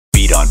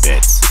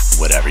bdonbits,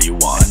 whatever you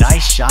want. A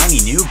nice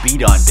shiny new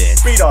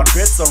bdonbits.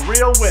 Bdonbits a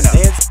real winner.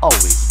 There's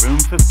always room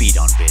for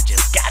bdonbits.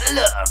 Just gotta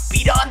love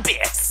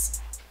bdonbits.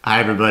 Hi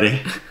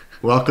everybody,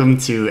 welcome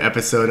to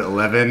episode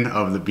 11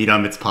 of the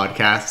bdonbits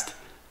podcast.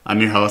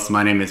 I'm your host,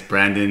 my name is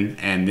Brandon,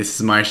 and this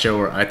is my show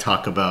where I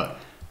talk about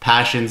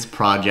passions,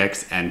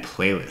 projects, and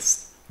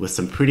playlists with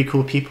some pretty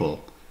cool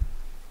people.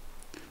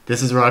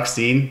 This is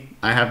Roxine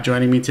I have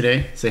joining me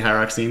today. Say hi,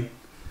 Roxine.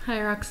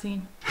 Hi,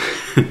 Roxine.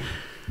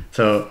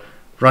 So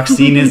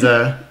Roxine is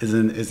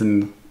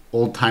an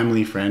old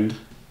timely friend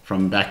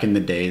from back in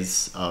the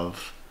days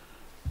of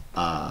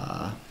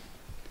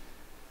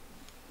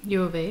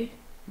U of A?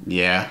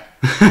 Yeah.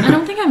 I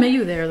don't think I met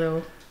you there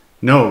though.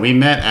 No, we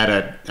met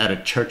at a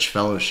church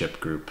fellowship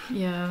group.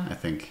 Yeah. I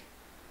think.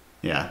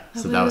 Yeah.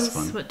 So that was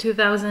fun. What,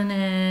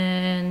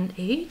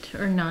 2008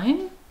 or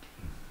 9?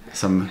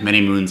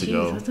 Many moons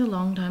ago. Jeez, that's a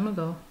long time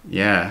ago.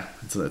 Yeah,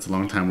 it's a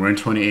long time. We're in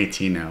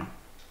 2018 now.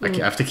 I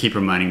have to keep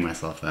reminding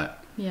myself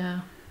that. Yeah.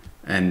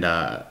 And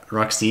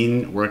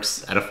Roxine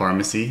works at a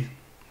pharmacy,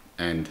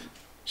 and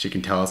she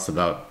can tell us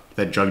about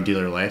that drug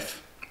dealer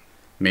life.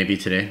 Maybe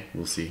today,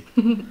 we'll see.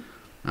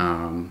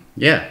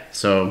 Yeah,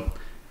 so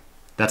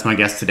that's my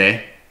guest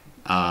today.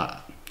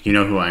 You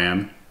know who I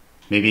am.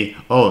 Maybe,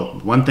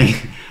 one thing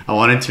I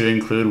wanted to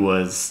include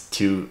was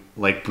to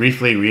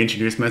briefly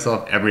reintroduce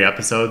myself every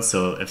episode.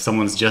 So if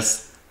someone's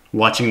just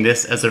watching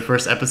this as their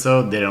first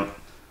episode, they don't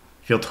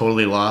feel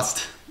totally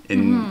lost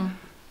in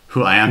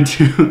who I am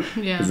too,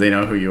 because they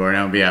know who you are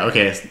now. But yeah,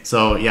 okay.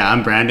 So yeah,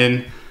 I'm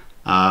Brandon.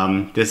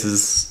 This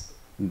is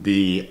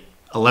the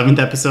 11th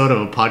episode of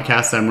a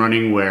podcast I'm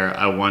running where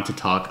I want to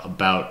talk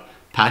about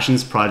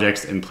passions,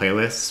 projects, and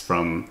playlists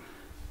from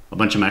a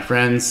bunch of my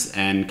friends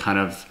and kind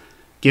of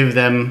give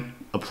them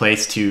a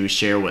place to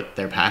share what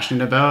they're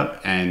passionate about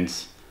and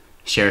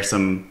share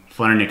some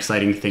fun and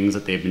exciting things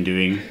that they've been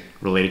doing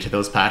related to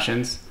those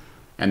passions,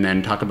 and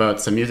then talk about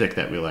some music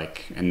that we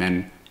like. And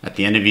then at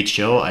the end of each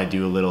show, I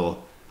do a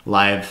little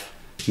live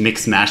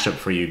mix mashup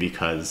for you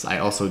because I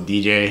also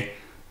DJ,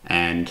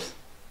 and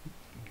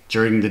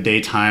during the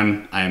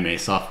daytime, I am a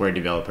software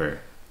developer.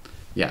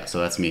 Yeah, so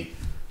that's me.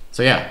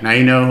 So yeah, now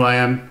you know who I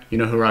am, you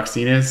know who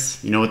Roxine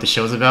is, you know what the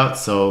show's about,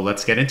 so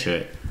let's get into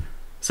it.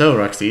 So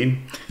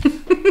Roxine,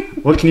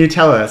 what can you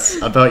tell us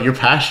about your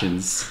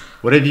passions?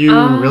 What have you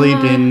really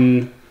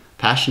been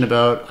passionate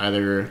about,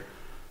 either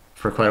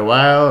for quite a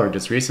while or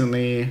just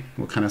recently?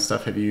 What kind of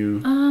stuff have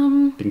you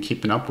been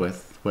keeping up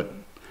with?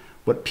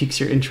 What piques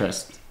your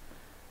interest?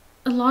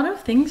 A lot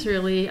of things,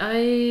 really.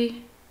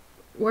 I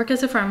work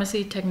as a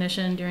pharmacy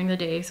technician during the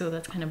day, so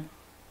that's kind of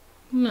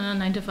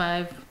 9 to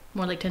 5,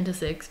 more like 10 to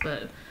 6.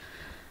 But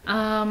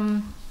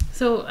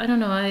so I don't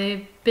know.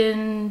 I've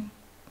been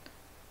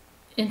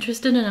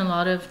interested in a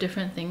lot of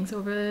different things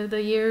over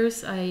the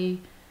years. I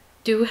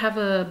do have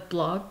a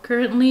blog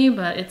currently,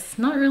 but it's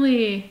not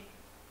really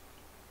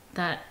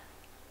that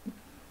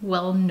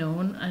well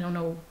known. I don't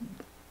know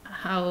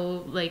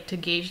how to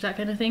gauge that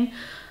kind of thing.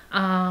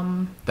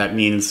 That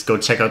means go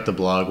check out the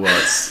blog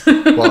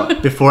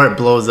before it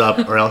blows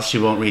up, or else she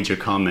won't read your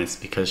comments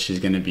because she's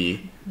going to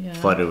be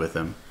flooded with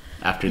them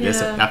after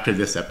this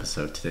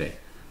episode today.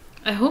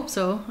 I hope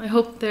so. I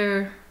hope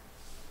there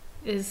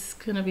is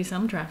going to be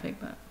some traffic,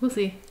 but we'll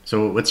see.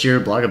 So what's your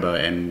blog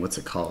about and what's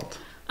it called?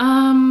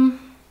 Funny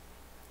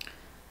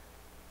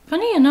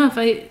enough,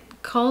 I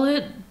call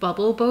it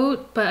Bubble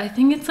Boat, but I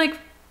think it's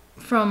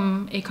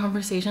from a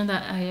conversation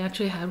that I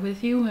actually had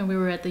with you when we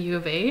were at the U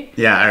of A.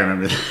 Yeah, I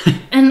remember that.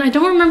 And I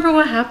don't remember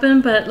what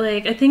happened, but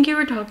I think you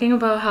were talking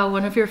about how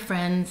one of your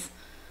friends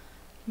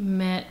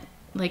met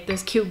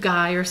this cute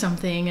guy or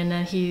something, and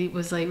then he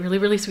was really,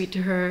 really sweet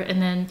to her, and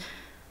then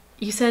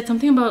you said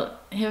something about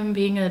him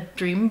being a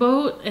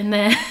dreamboat, and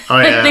then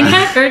I think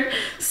I heard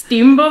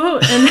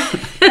steamboat, and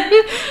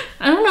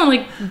I don't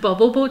know,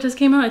 bubble boat just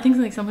came out. I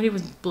think somebody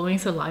was blowing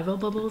saliva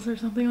bubbles or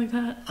something like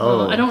that.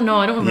 I don't know.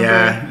 I don't remember.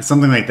 Yeah,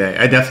 something like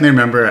that. I definitely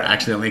remember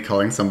accidentally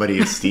calling somebody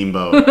a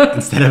steamboat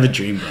instead of a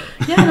dreamboat.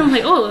 Yeah, and I'm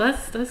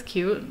that's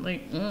cute.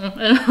 I don't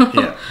know.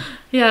 Yeah.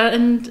 Yeah,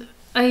 and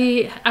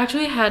I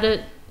actually had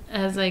it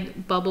as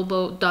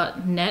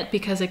bubbleboat.net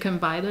because I couldn't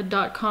buy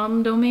the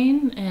 .com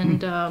domain,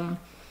 and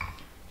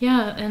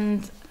yeah,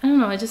 and I don't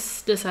know, I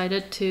just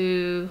decided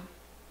to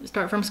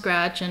start from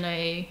scratch, and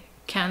I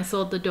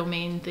canceled the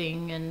domain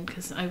thing, and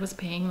because I was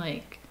paying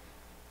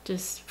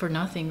just for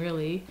nothing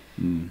really,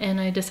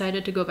 and I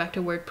decided to go back to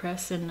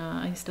WordPress, and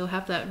I still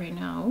have that right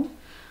now.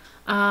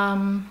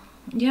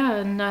 Yeah,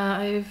 and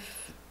I've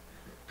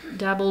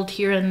dabbled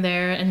here and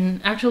there, and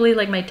actually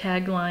my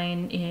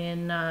tagline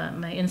in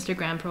my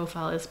Instagram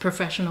profile is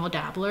professional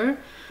dabbler,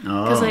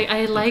 because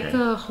I like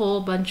a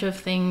whole bunch of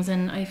things,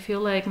 and I feel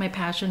like my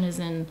passion is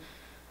in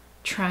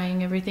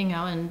trying everything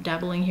out and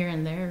dabbling here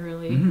and there,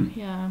 really.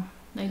 Yeah,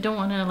 I don't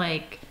want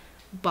to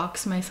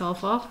box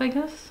myself off, I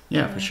guess.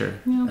 Yeah, for sure.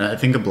 Yeah. I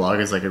think a blog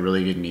is a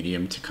really good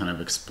medium to kind of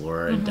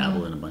explore and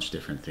dabble in a bunch of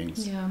different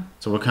things. Yeah.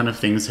 So what kind of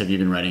things have you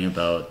been writing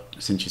about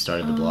since you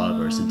started the blog,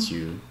 or since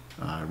you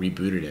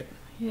rebooted it?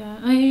 Yeah,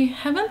 I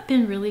haven't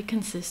been really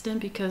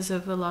consistent because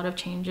of a lot of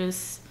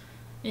changes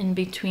in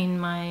between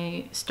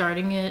my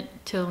starting it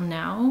till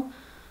now.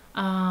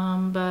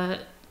 But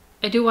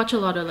I do watch a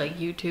lot of like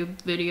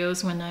YouTube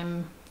videos when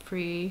I'm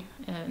free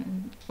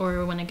and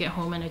or when I get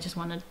home and I just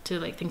wanted to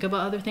like think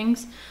about other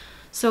things.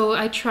 So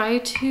I try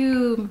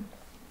to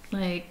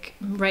like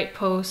write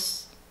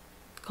posts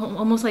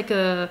almost like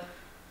a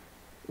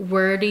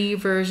wordy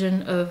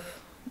version of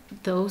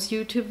those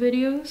YouTube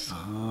videos.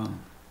 Oh.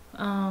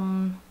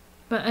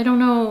 But I don't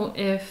know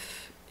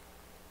if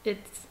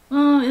it's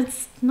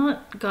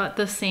not got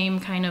the same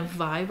kind of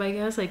vibe, I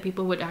guess. Like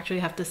people would actually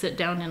have to sit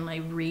down and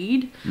like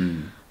read.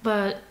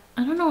 But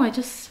I don't know, I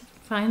just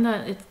find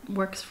that it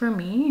works for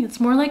me. It's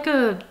more like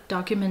a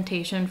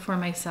documentation for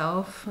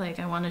myself. Like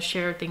I want to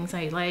share things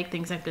I like,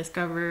 things I've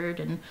discovered,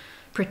 and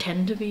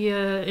pretend to be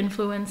a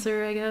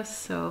influencer, I guess.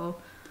 So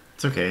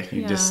It's okay.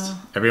 You Yeah. just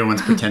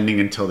everyone's pretending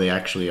until they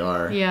actually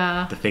are.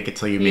 yeah. The fake it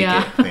till you make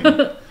Yeah. it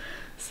thing.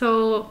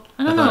 So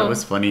I I don't thought know. it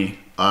was funny.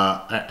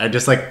 I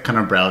just like kind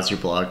of browsed your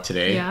blog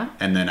today, Yeah.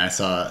 and then I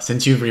saw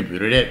since you've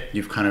rebooted it,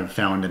 you've kind of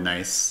found a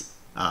nice,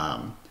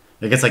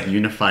 I guess like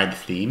unified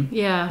theme.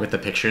 Yeah. With the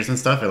pictures and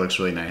stuff, it looks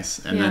really nice.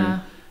 And Yeah.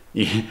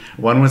 then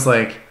one was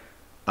like,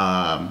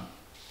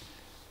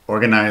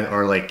 organized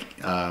or like,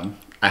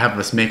 I have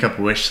this makeup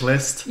wish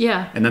list.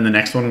 Yeah. And then the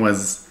next one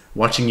was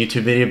watching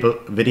YouTube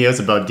videos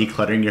about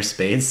decluttering your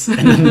space,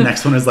 and then the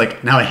next one was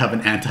like, now I have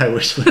an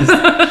anti-wish list.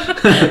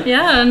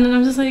 Yeah, and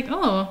I'm just like,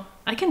 oh,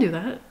 I can do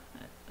that.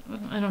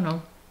 I don't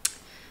know.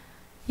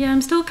 Yeah,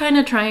 I'm still kind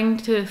of trying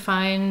to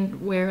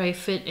find where I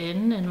fit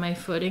in and my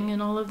footing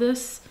in all of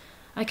this.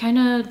 I kind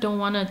of don't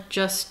want to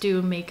just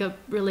do makeup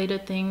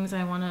related things.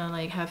 I want to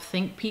like have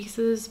think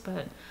pieces,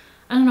 but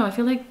I don't know. I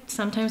feel like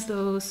sometimes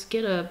those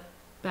get a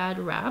bad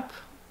rap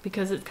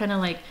because it's kind of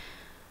like,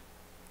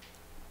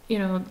 you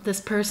know, this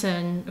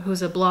person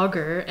who's a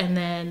blogger and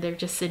then they're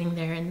just sitting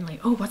there and like,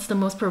 oh, what's the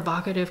most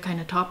provocative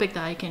kind of topic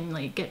that I can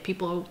like get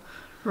people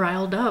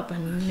riled up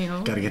and, you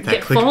know, Gotta get that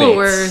get clickbait.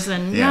 followers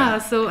and Yeah. yeah.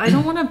 So I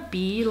don't want to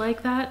be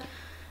like that.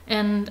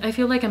 And I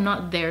feel like I'm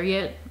not there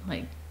yet.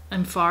 Like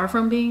I'm far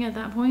from being at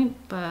that point,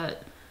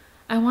 but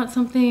I want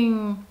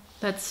something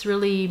that's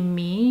really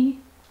me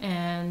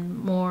and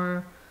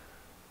more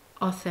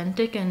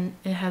authentic and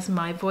it has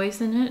my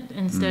voice in it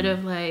instead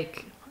of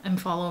like I'm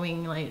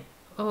following like,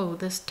 oh,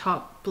 this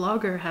top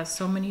blogger has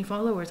so many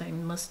followers, I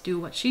must do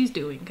what she's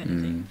doing kind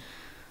of thing.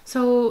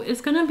 So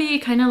it's gonna be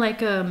kind of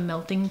like a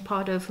melting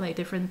pot of like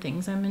different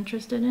things I'm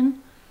interested in,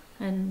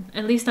 and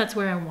at least that's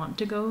where I want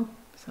to go.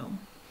 So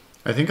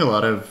I think a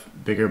lot of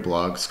bigger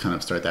blogs kind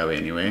of start that way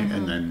anyway,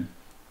 and then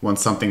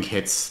once something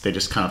hits, they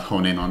just kind of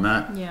hone in on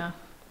that, yeah,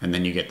 and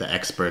then you get the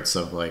experts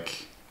of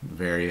like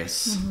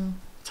various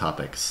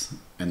topics,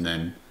 and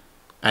then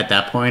at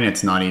that point,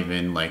 it's not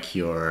even like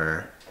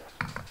you're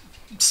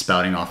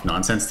spouting off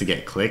nonsense to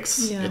get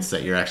clicks. Yeah. It's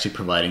that you're actually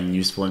providing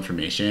useful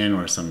information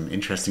or some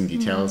interesting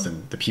details,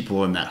 and the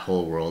people in that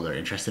whole world are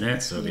interested in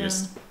it, so they Yeah.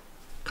 just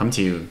come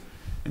to you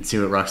and see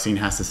what Roxine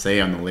has to say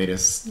on the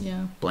latest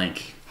yeah.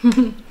 blank.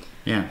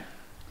 Yeah.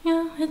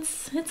 Yeah,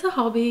 it's a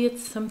hobby.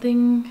 It's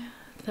something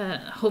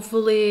that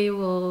hopefully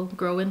will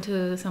grow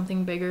into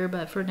something bigger.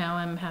 But for now,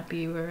 I'm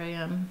happy where I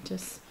am,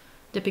 just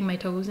dipping my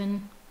toes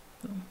in.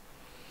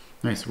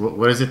 Nice.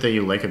 What is it that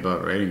you like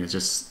about writing? It's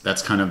just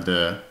that's kind of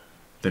the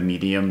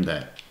medium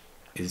that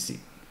is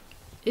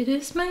It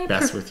is my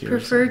Best with yours,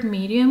 preferred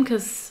medium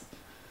because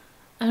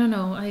I don't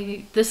know.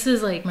 This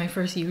is like my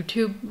first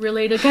YouTube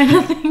related kind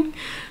of thing,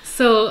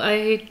 so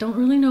I don't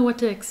really know what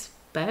to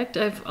expect.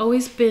 I've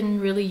always been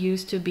really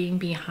used to being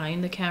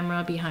behind the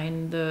camera,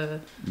 behind the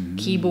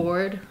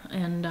keyboard,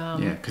 and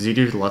yeah, because you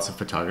do lots of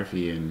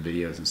photography and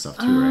videos and stuff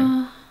too,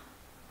 right?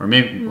 Or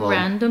maybe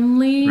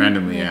randomly.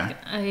 Yeah.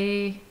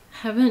 I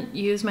haven't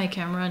used my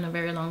camera in a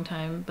very long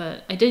time,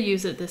 but I did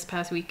use it this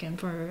past weekend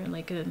for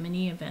like a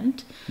mini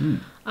event.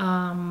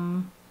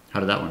 How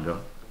did that one go?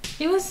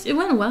 It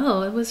went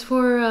well. It was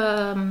for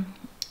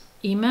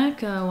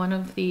EMAC, one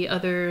of the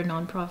other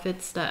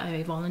nonprofits that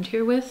I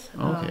volunteer with.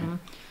 Oh, okay.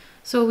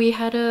 So we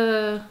had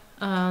a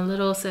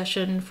little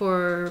session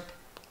for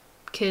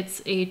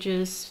kids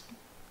ages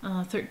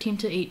 13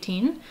 to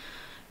 18,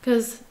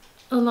 because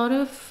a lot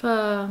of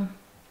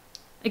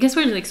I guess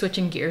we're like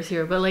switching gears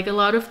here, but like a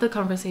lot of the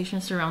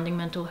conversations surrounding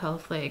mental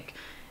health, like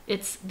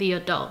it's the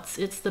adults,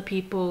 it's the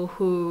people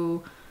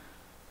who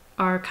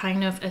are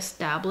kind of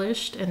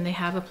established and they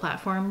have a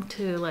platform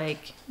to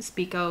like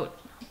speak out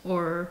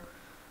or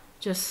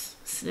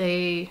just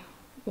say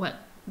what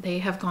they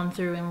have gone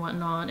through and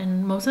whatnot.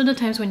 And most of the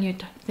times when you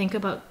think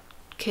about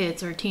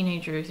kids or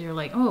teenagers, you're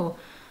like, oh,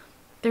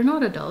 they're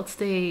not adults.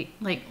 They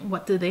like,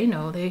 what do they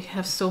know? They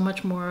have so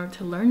much more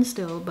to learn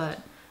still.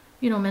 But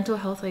you know, mental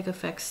health like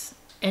affects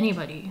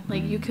anybody.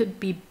 Like you could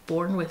be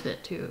born with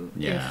it too.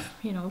 Yeah. If,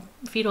 you know,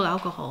 fetal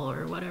alcohol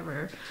or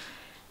whatever.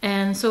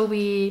 And so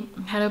we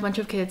had a bunch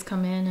of kids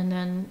come in, and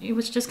then it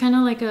was just kind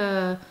of like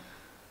a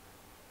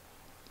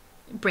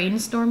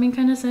brainstorming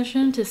kind of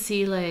session to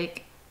see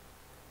like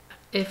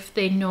if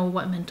they know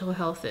what mental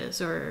health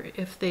is, or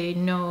if they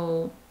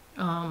know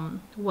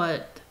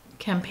what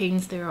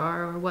campaigns there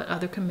are or what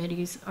other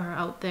committees are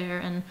out there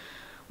and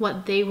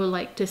what they would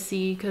like to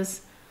see,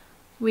 because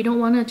we don't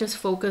want to just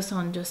focus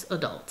on just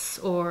adults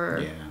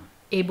or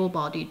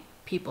able-bodied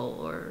people,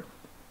 or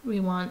we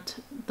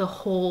want the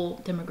whole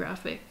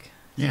demographic.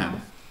 Yeah.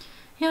 So,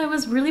 yeah, it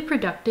was really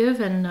productive,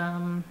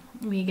 and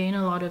we gained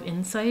a lot of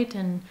insight,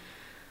 and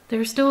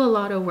there's still a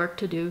lot of work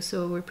to do,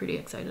 so we're pretty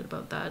excited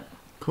about that.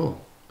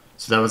 Cool.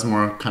 So that was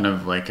more kind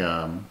of like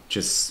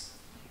just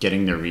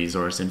getting the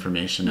resource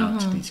information out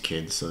to these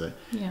kids, so that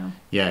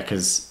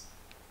because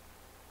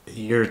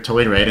you're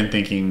totally right in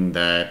thinking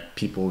that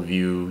people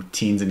view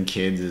teens and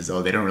kids as,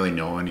 oh, they don't really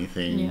know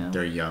anything,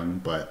 they're young,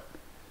 but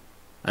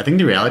I think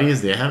the reality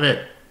is they have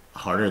it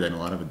harder than a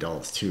lot of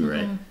adults too,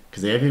 right?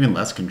 Because they have even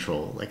less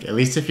control. Like, at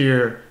least if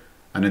you're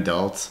an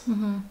adult,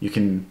 you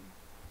can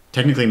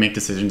technically make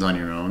decisions on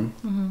your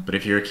own, but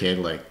if you're a kid,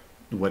 like,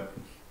 what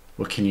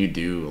can you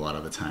do a lot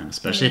of the time,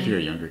 especially if you're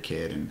a younger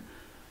kid and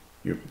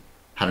you're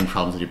having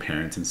problems with your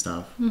parents and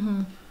stuff.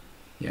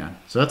 Yeah,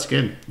 so that's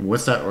good.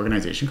 What's that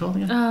organization called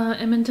again?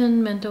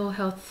 Edmonton Mental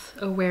Health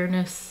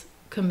Awareness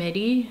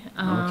Committee.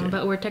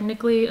 But we're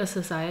technically a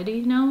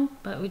society now,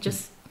 but we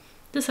just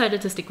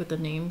decided to stick with the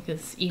name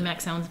because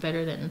EMAC sounds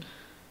better than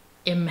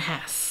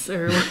IMHAS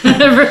or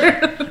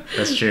whatever.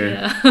 That's true.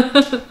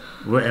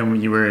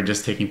 And you were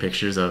just taking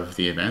pictures of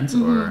the event,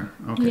 or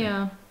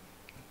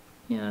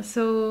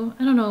so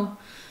I don't know,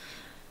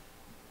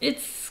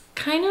 it's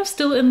kind of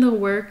still in the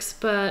works,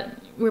 but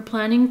we're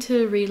planning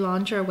to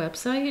relaunch our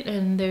website,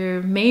 and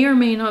there may or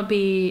may not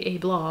be a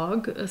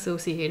blog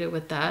associated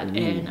with that,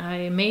 and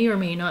I may or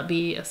may not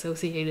be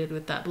associated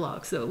with that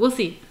blog, so we'll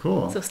see.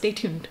 Cool. So stay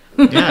tuned.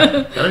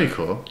 Yeah, that'd be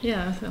cool.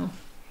 Yeah, so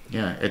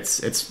yeah,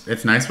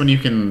 it's nice when you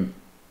can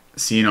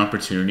see an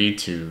opportunity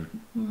to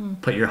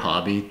put your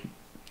hobby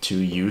to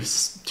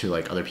use to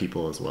like other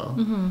people as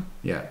well.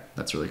 Yeah,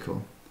 that's really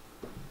cool.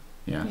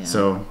 Yeah.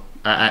 So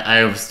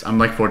I'm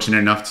like fortunate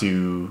enough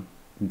to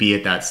be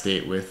at that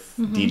state with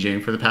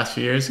DJing for the past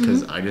few years,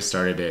 because I just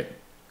started it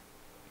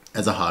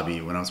as a hobby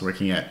when I was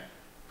working at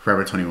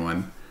Forever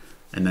 21,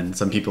 and then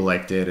some people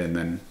liked it, and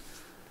then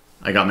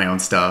I got my own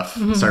stuff,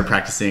 started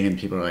practicing, and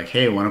people are like,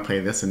 hey, want to play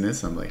this and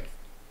this? I'm like,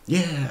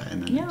 yeah,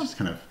 and then it just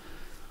kind of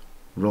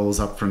rolls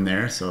up from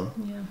there. So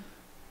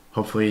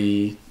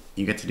hopefully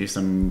you get to do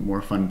some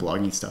more fun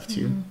blogging stuff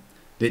too.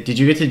 Did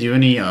you get to do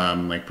any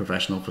like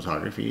professional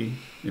photography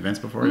events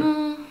before?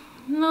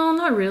 No,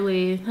 not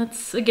really.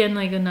 That's again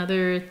like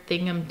another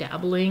thing I'm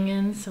dabbling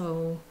in,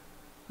 so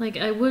like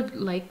I would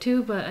like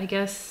to, but I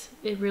guess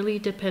it really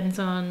depends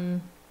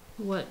on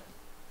what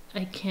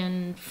I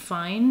can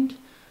find,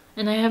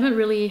 and I haven't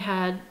really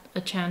had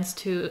a chance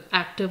to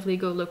actively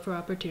go look for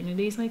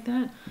opportunities like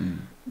that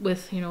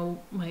with, you know,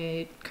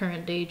 my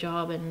current day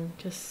job, and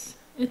just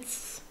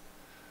it's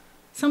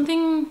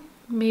something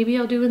maybe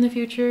I'll do in the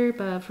future,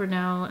 but for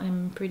now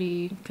I'm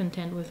pretty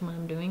content with what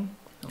I'm doing.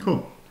 So,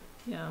 cool.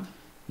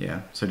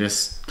 Yeah, so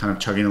just kind of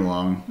chugging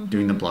along,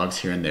 doing the blogs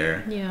here and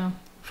there,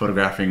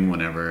 photographing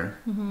whenever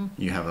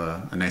you have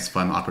a nice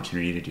fun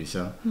opportunity to do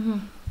so.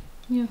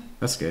 Yeah,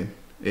 that's good.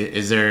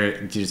 Is there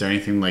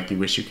anything like you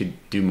wish you could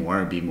do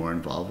more or be more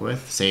involved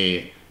with?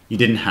 Say you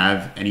didn't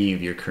have any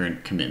of your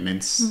current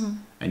commitments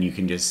and you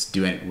can just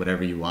do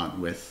whatever you want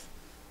with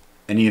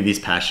any of these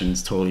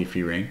passions, totally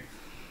free reign.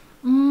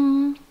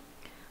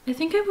 I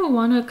think I would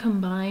want to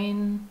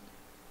combine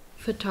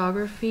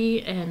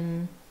photography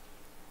and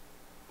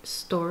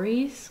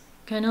stories,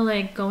 kind of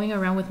like going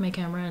around with my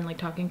camera and like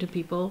talking to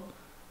people,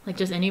 like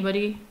just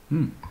anybody,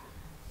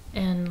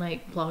 and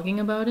like blogging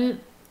about it.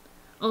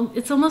 Oh,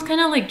 it's almost kind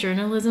of like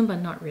journalism,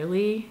 but not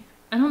really.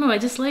 I don't know, I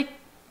just like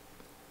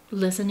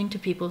listening to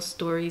people's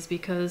stories,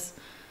 because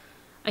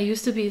I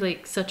used to be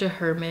like such a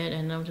hermit,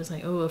 and I'm just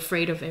like,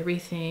 afraid of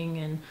everything,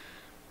 and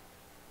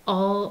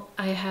all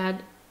I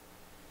had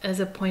as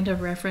a point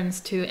of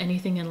reference to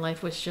anything in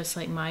life was just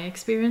like my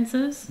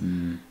experiences.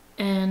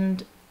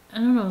 And I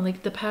don't know,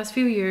 like the past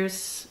few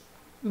years,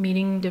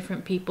 meeting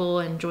different people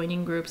and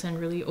joining groups and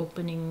really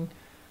opening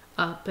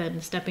up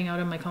and stepping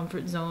out of my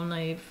comfort zone,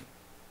 I've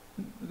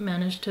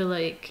managed to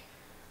like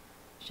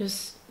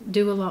just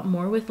do a lot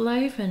more with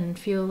life and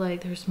feel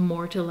like there's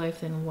more to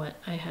life than what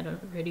I had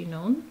already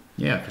known.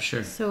 Yeah, for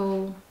sure.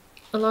 So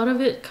a lot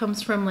of it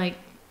comes from like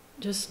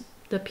just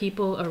the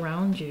people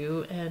around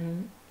you,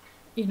 and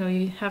you know,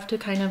 you have to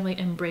kind of like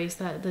embrace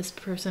that this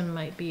person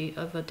might be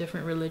of a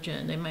different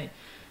religion, they might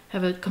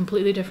have a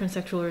completely different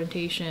sexual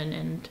orientation,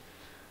 and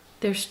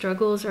their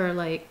struggles are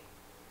like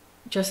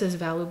just as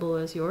valuable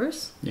as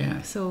yours.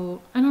 Yeah.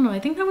 So I don't know, I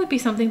think that would be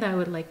something that I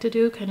would like to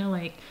do, kind of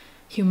like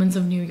Humans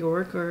of New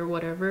York or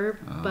whatever,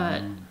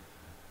 but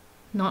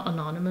not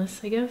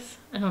anonymous, I guess.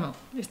 I don't know.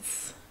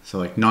 It's so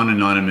like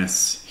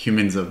non-anonymous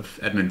Humans of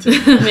Edmonton.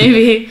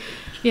 maybe.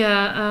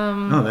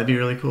 Yeah. Oh, that'd be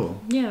really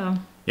cool. Yeah.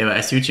 Yeah, but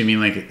I see what you mean.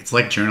 Like, it's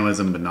like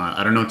journalism, but not.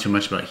 I don't know too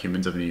much about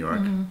Humans of New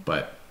York,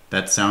 but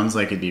that sounds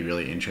like it'd be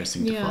really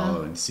interesting to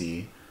follow and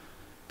see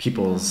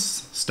people's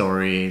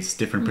stories,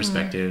 different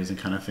perspectives, and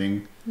kind of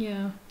thing.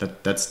 Yeah.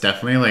 That's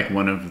definitely like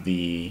one of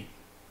the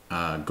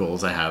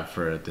goals I have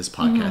for this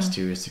podcast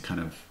too, is to kind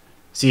of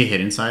see a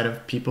hidden side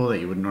of people that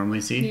you would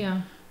normally see,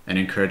 and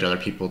encourage other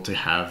people to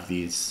have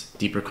these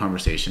deeper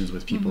conversations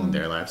with people in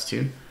their lives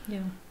too.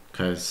 Yeah.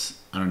 Because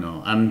I don't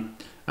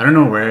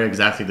know where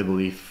exactly the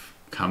belief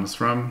comes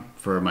from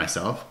for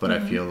myself, but I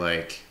feel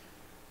like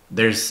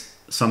there's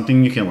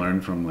something you can learn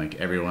from like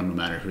everyone, no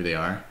matter who they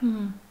are.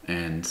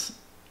 And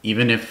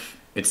even if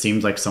it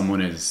seems like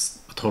someone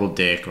is a total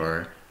dick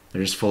or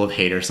they're just full of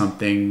hate or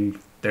something,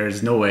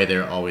 there's no way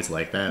they're always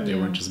like that. They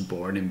weren't just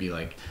born and be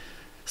like,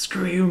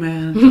 screw you,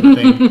 man, kind of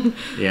thing.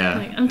 Yeah.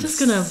 Like, I'm just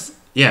gonna...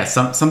 Yeah,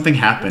 something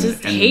happened.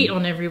 Just and, hate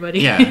on everybody.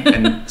 Yeah,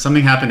 and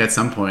something happened at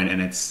some point,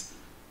 and it's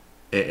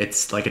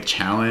like a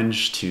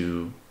challenge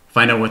to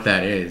find out what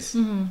that is.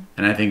 And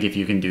I think if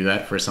you can do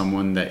that for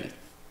someone that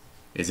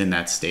is in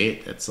that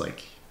state, it's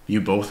like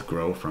you both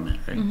grow from it,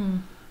 right?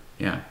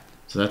 Yeah,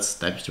 so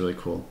that's really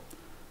cool.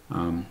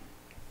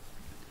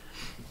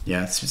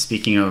 Yeah,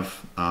 speaking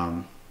of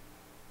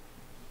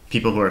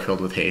people who are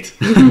filled with hate,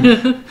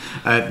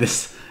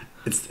 it's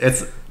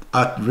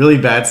a really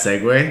bad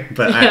segue,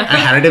 but I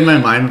had it in my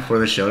mind before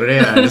the show today,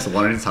 and I just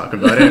wanted to talk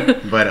about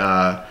it.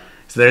 But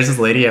so there's this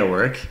lady at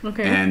work,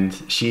 and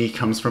she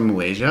comes from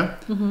Malaysia,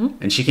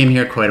 and she came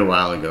here quite a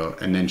while ago,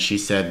 and then she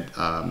said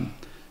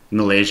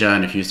Malaysia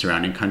and a few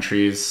surrounding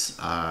countries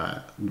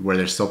where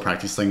they're still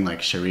practicing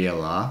like Sharia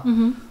law,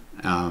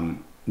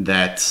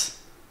 that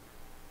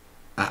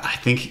I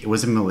think it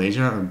was in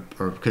Malaysia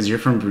or because you're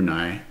from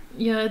Brunei.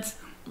 Yeah, it's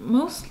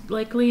most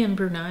likely in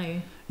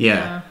Brunei.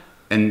 Yeah.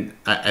 And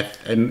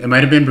it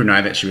might have been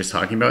Brunei that she was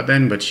talking about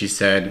then, but she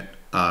said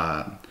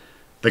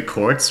the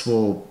courts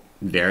will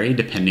vary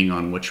depending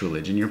on which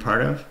religion you're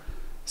part of.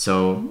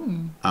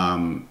 So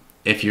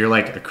if you're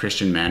like a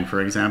Christian man,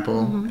 for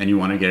example, and you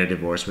want to get a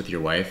divorce with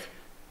your wife,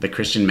 the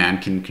Christian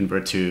man can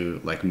convert to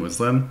like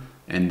Muslim,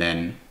 and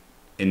then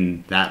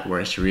in that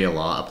where Sharia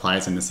law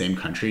applies in the same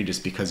country,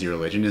 just because your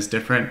religion is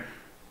different,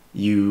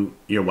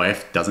 your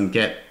wife doesn't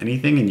get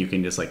anything, and you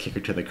can just like kick her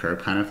to the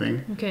curb kind of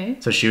thing. Okay.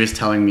 So she was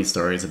telling me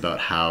stories about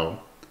how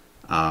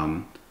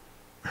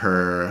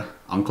her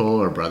uncle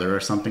or brother or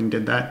something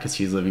did that because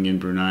he's living in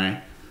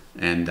Brunei,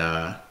 and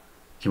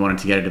he wanted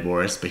to get a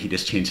divorce, but he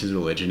just changed his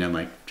religion and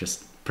like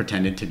just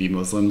pretended to be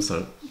Muslim,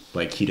 so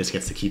like he just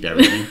gets to keep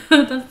everything.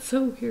 That's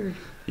so weird.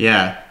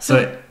 Yeah.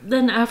 So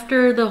then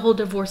after the whole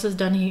divorce is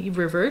done, he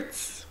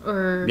reverts?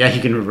 Or yeah,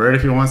 he can revert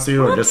if he wants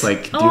to, or just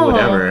like do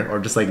whatever, or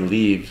just like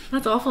leave.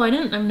 That's awful. I've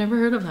never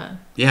heard of that.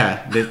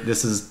 Yeah,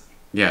 this is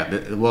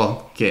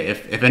well, okay.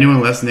 If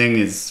anyone listening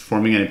is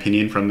forming an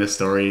opinion from this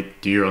story,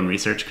 do your own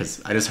research,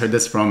 because I just heard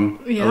this from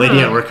a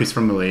lady at work who's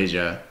from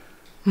Malaysia,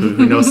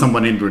 who knows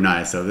someone in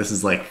Brunei. So this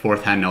is like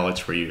fourth-hand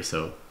knowledge for you.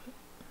 So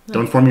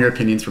don't form your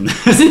opinions from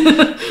this.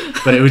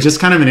 But it was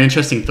just kind of an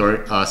interesting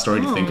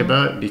story to think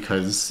about,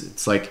 because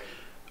it's like,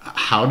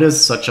 how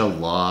does such a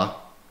law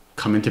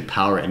come into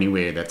power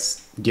anyway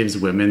that gives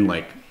women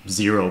like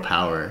zero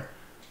power?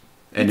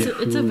 And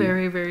it's a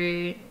very,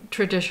 very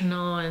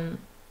traditional and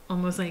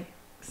almost like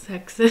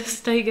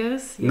sexist, I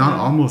guess. Not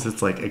almost,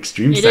 it's like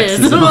extreme it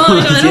sexism. Is.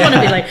 I don't want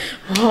to be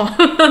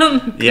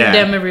like,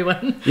 condemn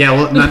everyone. Yeah,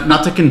 well,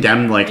 not to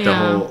condemn like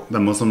the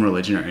Muslim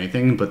religion or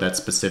anything, but that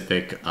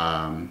specific,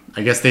 I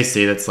guess they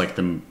say that's like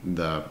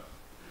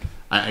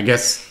I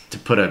guess to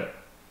put a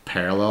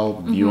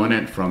parallel view on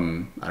it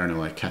from, I don't know,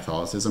 like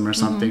Catholicism or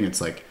something, it's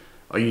like,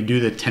 oh, you do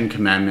the 10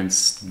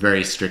 Commandments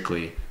very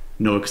strictly,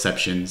 no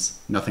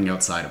exceptions, nothing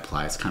outside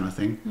applies kind of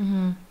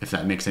thing, if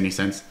that makes any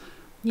sense.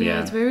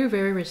 Yeah, it's very,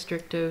 very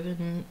restrictive,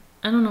 and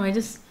I don't know,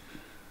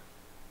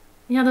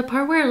 the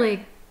part where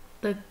like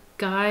the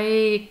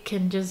guy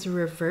can just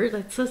revert,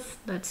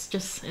 that's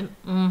just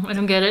I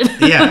don't get it.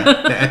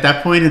 Yeah, at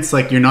that point it's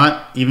like you're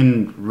not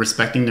even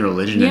respecting the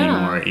religion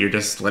anymore, you're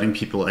just letting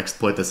people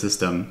exploit the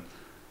system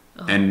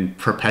and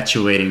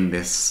perpetuating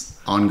this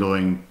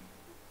ongoing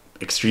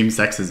extreme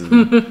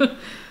sexism.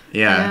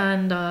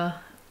 And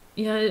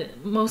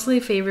it mostly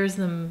favors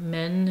the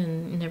men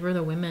and never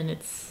the women.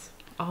 It's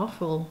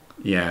awful.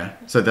 Yeah,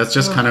 so that's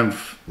just kind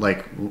of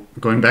like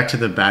going back to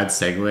the bad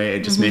segue.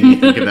 It just made me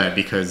think of that,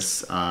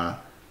 because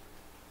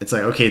it's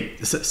like, okay,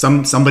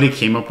 somebody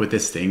came up with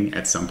this thing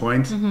at some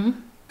point,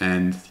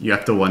 and you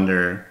have to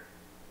wonder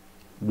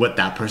what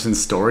that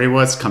person's story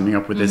was coming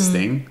up with this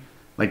thing.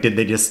 Like, did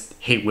they just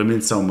hate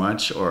women so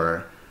much,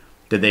 or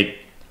did they?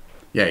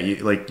 Yeah,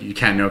 you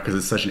can't know because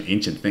it's such an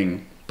ancient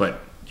thing. But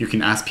you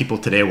can ask people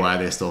today why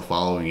they're still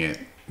following it,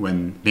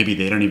 when maybe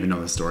they don't even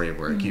know the story of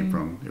where it came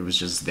from. It was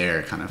just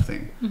there kind of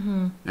thing.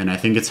 And I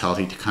think it's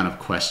healthy to kind of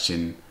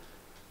question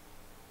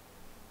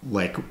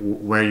like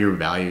where your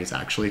values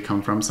actually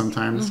come from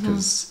sometimes,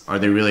 because are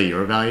they really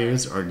your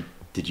values, or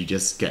did you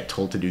just get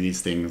told to do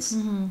these things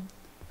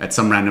at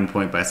some random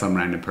point by some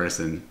random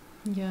person?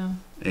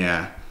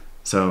 Yeah.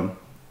 So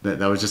that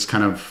was just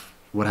kind of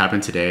what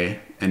happened today,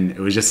 and it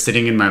was just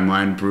sitting in my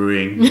mind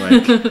brewing,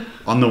 like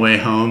on the way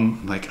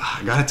home, like,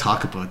 I gotta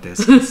talk about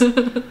this.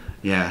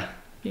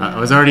 I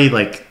was already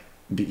like,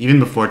 even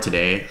before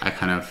today, I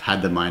kind of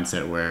had the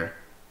mindset where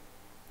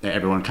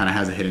everyone kind of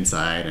has a hidden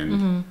side,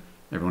 and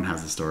everyone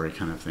has a story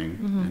kind of thing.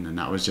 And then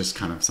that was just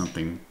kind of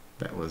something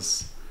that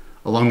was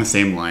along the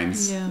same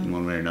lines in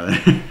one way or another.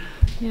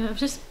 Yeah,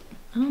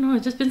 I don't know,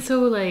 I've just been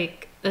so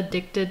like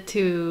addicted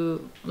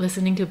to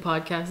listening to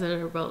podcasts that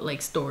are about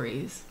like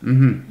stories.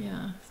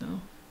 Yeah, so.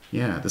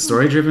 Yeah, the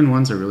story-driven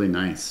ones are really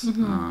nice.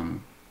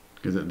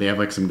 Because they have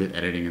like some good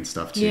editing and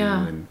stuff too.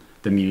 And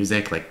the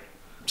music like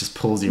just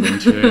pulls you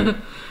into it.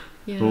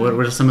 But what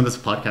are some of the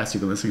podcasts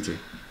you've been listening to?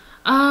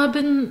 I've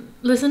been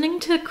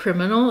listening to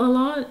Criminal a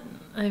lot.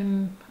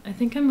 I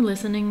think I'm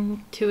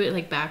listening to it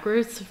like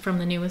backwards from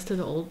the newest to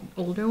the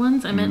older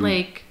ones. I meant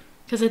like,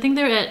 because I think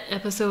they're at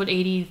episode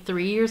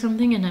 83 or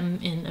something, and I'm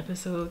in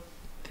episode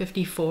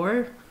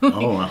 54. Oh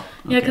wow. Okay.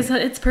 Yeah, because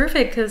it's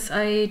perfect because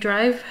I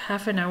drive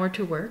half an hour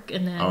to work,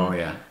 and then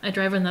I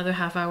drive another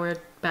half hour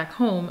back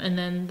home, and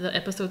then the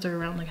episodes are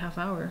around like half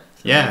hour.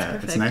 So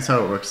it's nice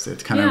how it works.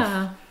 It kind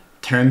of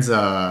turns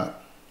an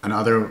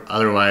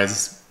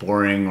otherwise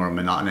boring or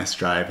monotonous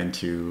drive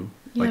into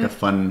like a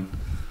fun.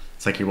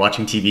 It's like you're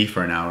watching TV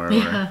for an hour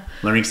or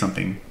learning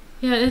something.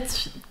 Yeah,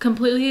 it's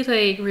completely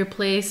like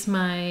replaced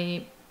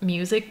my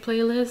music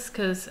playlist,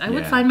 because I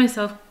would find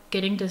myself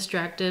getting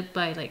distracted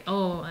by like,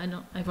 oh,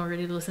 I've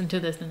already listened to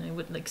this, and I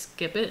would like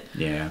skip it.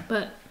 Yeah.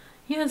 But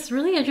yeah, it's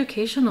really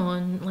educational,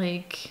 and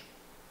like,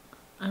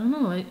 I don't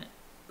know,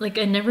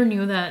 I never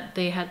knew that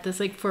they had this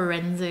like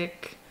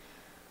forensic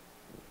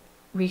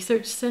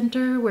research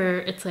center where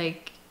it's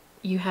like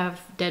you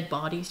have dead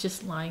bodies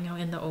just lying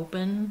out in the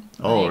open.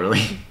 Oh, like,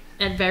 really?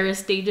 At various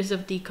stages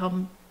of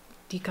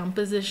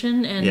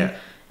decomposition, and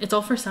it's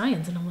all for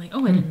science. And I'm like,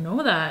 oh, I didn't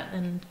know that.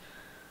 And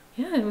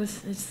yeah,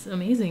 it's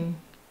amazing.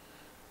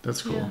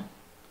 That's cool. Yeah.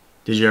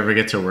 Did you ever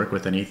get to work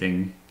with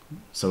anything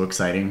so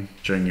exciting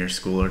during your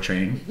school or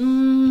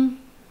training?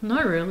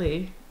 Not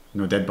really.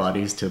 No dead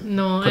bodies to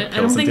no. I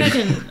don't think I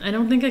can. I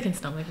don't think I can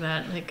stomach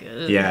that. Like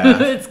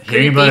it's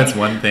hearing about it's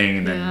one thing,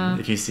 and then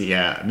if you see,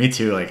 me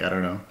too. Like I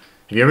don't know.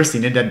 Have you ever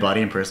seen a dead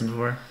body in person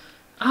before?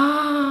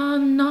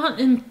 Not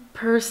in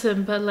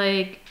person, but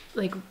like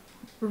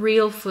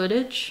real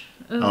footage.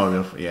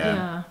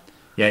 Yeah.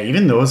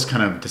 Even those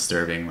kind of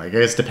disturbing. Like I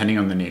guess depending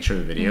on the nature of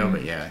the video,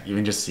 but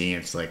even just seeing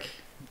it's like.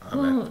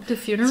 Do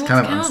funerals kind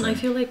of count? unsettling. I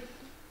feel like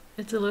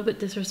it's a little bit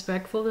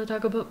disrespectful to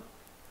talk about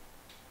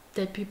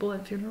dead people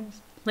at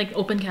funerals, like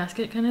open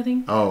casket kind of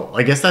thing. Oh,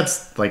 I guess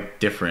that's like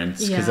different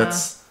because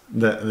that's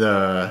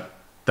the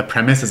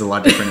premise is a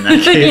lot different in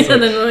that case.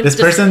 Like, this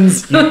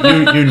person's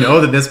you know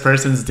that this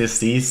person's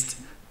deceased,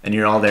 and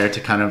you're all there to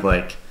kind of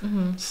like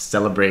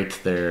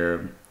celebrate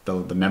the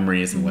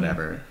memories and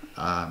whatever.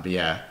 But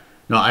yeah,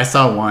 no, I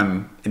saw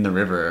one in the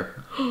river.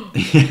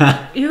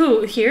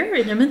 Ew, here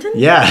in Edmonton?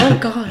 Yeah. Oh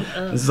god.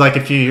 This is like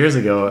a few years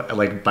ago,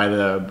 like by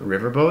the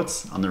river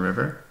boats on the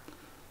river.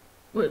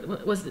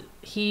 What was it?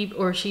 He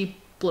or she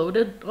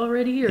bloated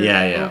already? Or?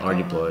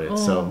 Already bloated. Oh.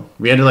 So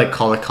we had to like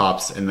call the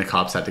cops, and the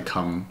cops had to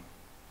come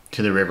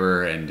to the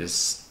river and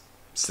just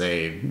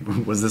say,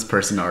 was this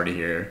person already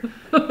here?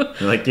 They're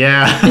like,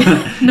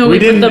 yeah. No, we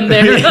didn't put them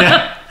there.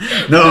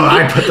 No,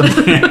 I put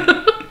them there.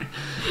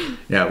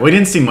 Yeah, we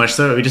didn't see much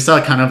though. We just saw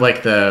kind of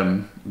like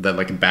the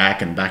like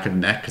back and back of the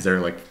neck, because they're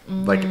like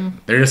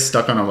they're just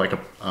stuck on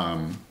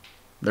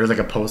there's like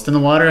a post in the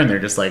water, and they're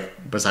just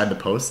like beside the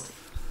post.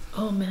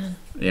 Oh man.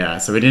 Yeah,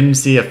 so we didn't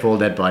see a full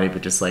dead body,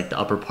 but just like the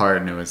upper part,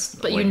 and it was.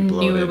 But like, you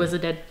bloated. knew it was a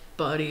dead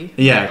body.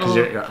 Yeah, because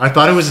I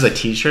thought it was just a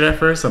t-shirt at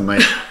first. I'm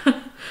like,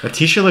 the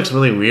t-shirt looks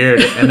really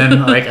weird, and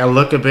then like I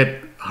look a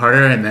bit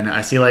harder, and then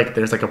I see like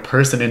there's like a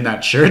person in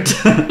that shirt,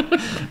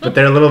 but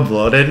they're a little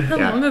bloated. How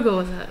long ago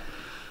was that?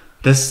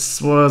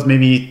 This was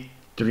maybe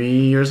 3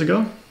 years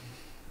ago.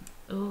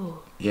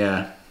 Oh.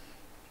 Yeah.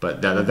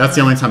 But that's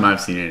the only time I've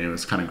seen it, and it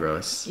was kind of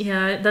gross.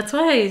 Yeah, that's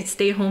why I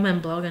stay home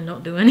and blog and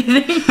don't do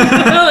anything. Like,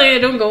 I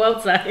don't go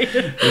outside.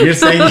 You're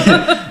saying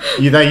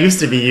that used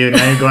to be you,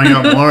 now you're going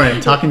out more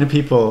and talking to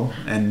people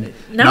and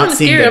now not I'm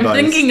seeing scared. dead I'm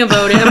bodies. thinking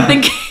about it. I'm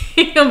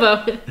thinking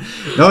about it.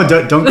 No,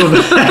 don't go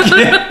back.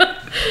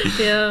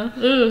 Yeah.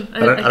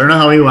 I don't know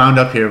how we wound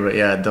up here, but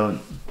yeah,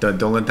 don't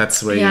let that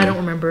sway you. Yeah, I don't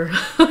remember.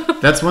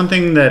 That's one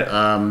thing that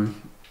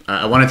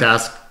I wanted to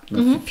ask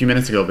a few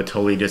minutes ago, but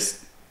totally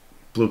just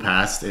blew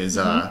past is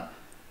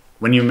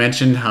when you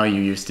mentioned how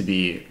you used to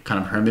be kind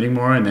of hermiting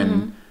more, and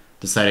then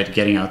decided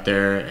getting out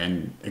there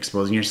and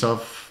exposing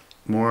yourself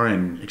more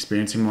and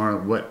experiencing more.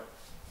 What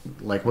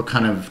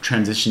kind of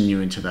transitioned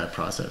you into that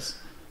process?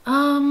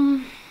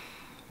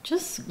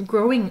 Just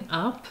growing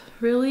up,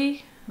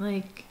 really.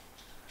 Like,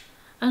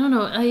 I don't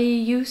know. I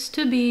used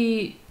to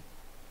be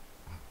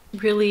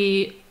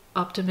really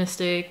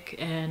optimistic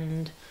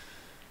and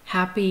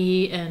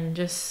happy and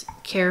just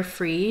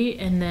carefree,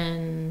 and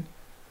then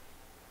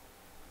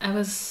I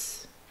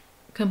was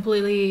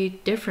completely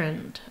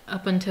different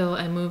up until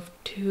I moved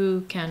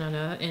to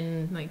Canada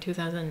in like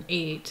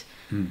 2008.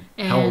 And,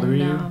 how old were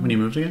you when you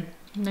moved again?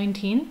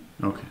 19.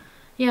 Okay.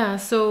 Yeah,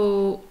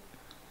 so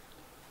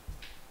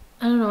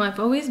I don't know, I've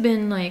always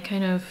been like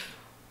kind of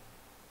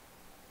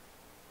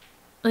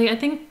like, I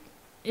think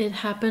it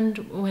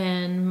happened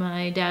when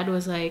my dad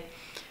was like,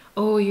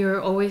 oh, you're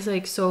always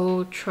like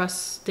so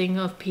trusting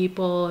of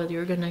people,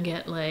 you're gonna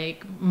get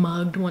like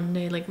mugged one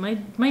day. Like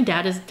my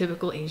dad is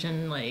typical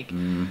Asian, like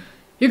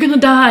you're gonna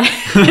die.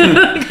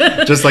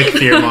 Just like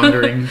fear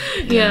mongering.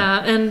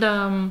 Yeah,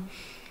 and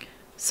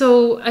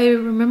so I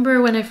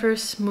remember when I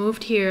first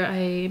moved here,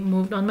 I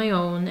moved on my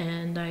own,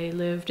 and I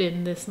lived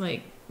in this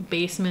like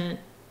basement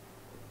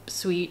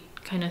suite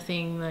kind of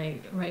thing,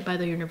 like right by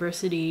the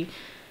university,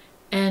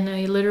 and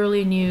I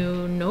literally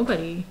knew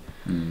nobody.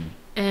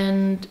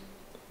 And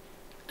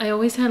I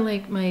always had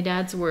like my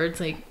dad's words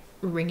like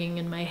ringing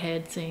in my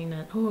head saying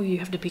that, oh, you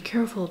have to be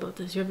careful about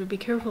this, you have to be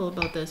careful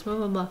about this, blah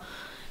blah blah.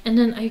 And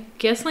then I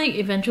guess like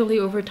eventually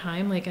over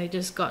time, like I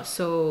just got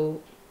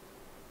so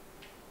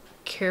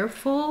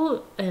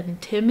careful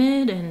and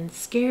timid and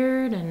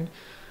scared. And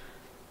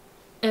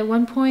at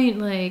one point,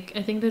 like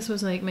I think this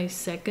was like my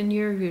second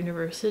year of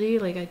university,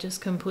 like I just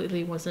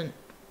completely wasn't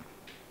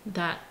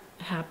that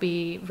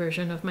happy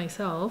version of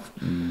myself.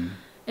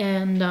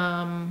 And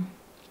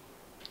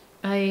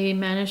I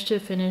managed to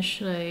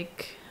finish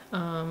like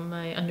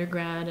my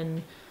undergrad,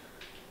 and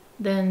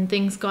then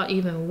things got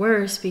even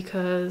worse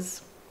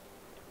because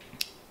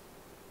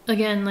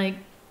again, like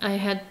I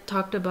had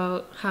talked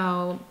about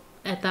how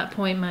at that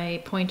point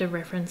my point of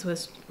reference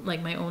was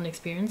like my own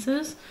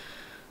experiences.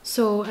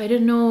 So I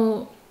didn't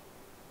know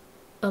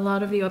a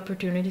lot of the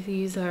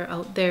opportunities are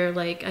out there.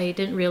 Like I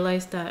didn't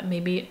realize that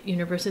maybe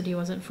university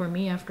wasn't for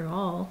me after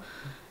all.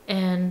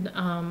 And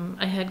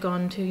I had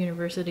gone to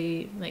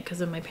university like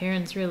because of my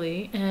parents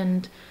really,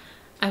 and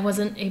I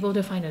wasn't able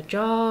to find a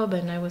job,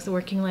 and I was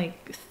working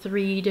like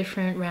 3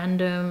 different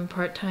random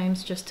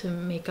part-times just to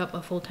make up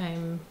a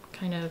full-time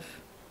kind of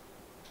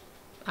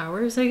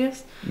hours, I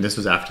guess. This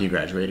was after you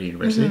graduated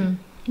university?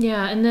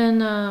 Yeah, and then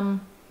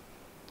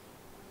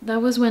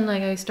that was when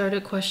like I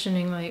started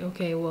questioning like,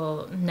 okay,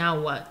 well, now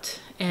what?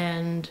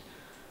 And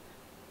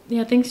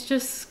yeah, things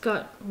just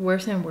got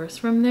worse and worse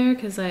from there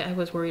because I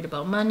was worried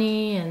about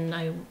money, and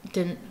I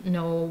didn't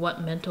know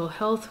what mental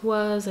health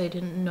was. I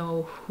didn't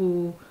know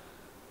who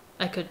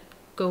I could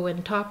go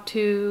and talk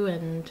to,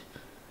 and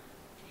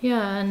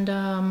yeah,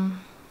 and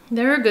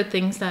there are good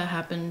things that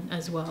happened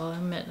as well. I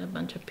met a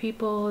bunch of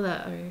people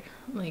that are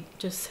like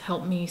just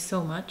helped me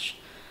so much,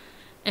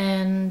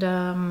 and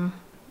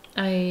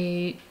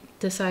I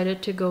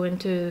decided to go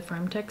into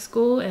farm tech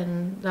school,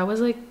 and that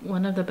was like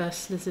one of the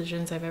best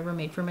decisions I've ever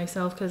made for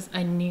myself because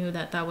I knew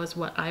that that was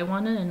what I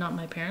wanted and not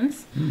my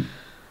parents.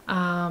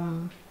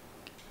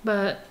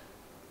 But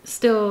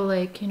still,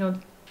 like, you know,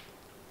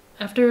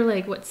 after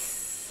like what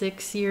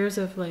 6 years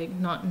of like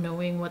not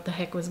knowing what the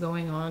heck was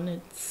going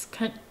on,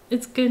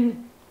 it's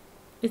given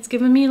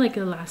me like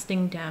a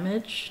lasting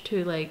damage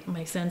to like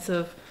my sense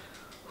of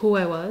who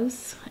I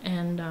was.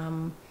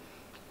 And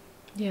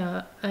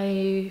yeah,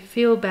 I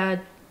feel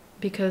bad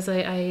because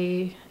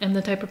I am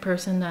the type of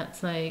person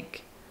that's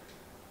like,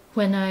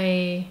 when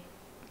I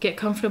get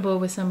comfortable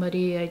with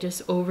somebody, I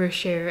just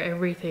overshare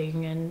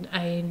everything, and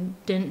I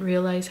didn't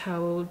realize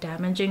how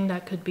damaging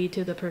that could be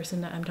to the person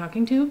that I'm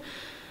talking to.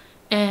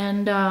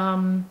 And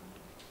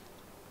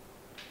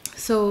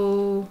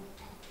so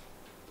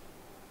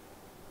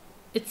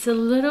it's a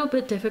little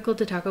bit difficult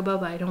to talk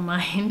about, but I don't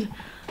mind.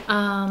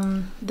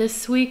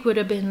 This week would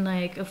have been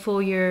like a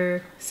full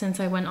year since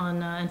I went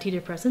on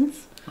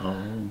antidepressants.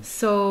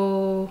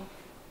 So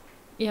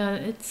yeah,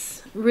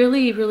 it's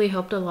really, really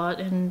helped a lot.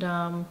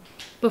 And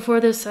before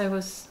this, I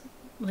was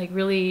like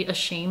really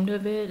ashamed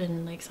of it,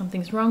 and like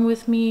something's wrong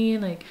with me.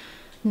 Like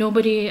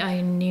nobody I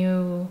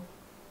knew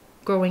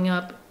growing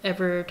up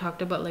ever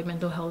talked about like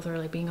mental health or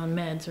like being on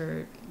meds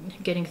or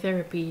getting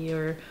therapy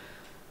or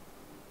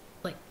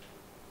like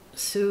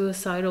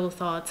suicidal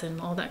thoughts and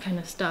all that kind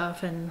of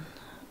stuff. And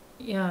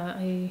yeah,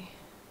 I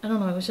don't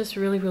know, it was just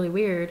really, really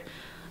weird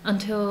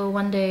until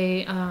one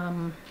day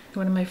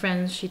one of my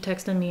friends, she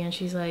texted me and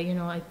she's like, you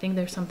know, I think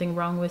there's something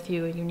wrong with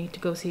you and you need to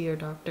go see your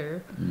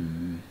doctor.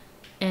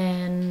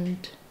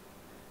 And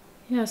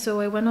yeah, so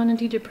I went on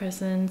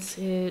antidepressants.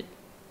 It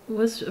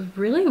was a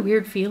really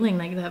weird feeling,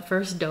 like that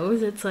first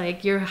dose. It's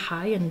like you're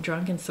high and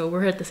drunk and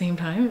sober at the same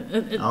time.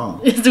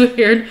 It's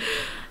weird.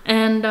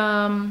 And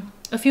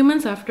a few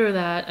months after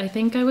that, I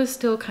think I was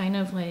still kind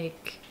of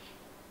like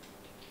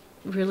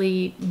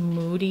really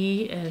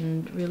moody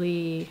and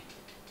really,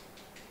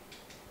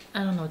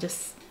 I don't know,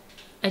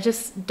 I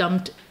just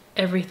dumped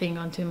everything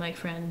onto my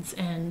friends.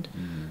 And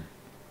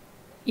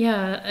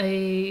yeah,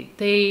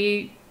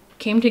 they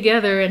came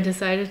together and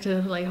decided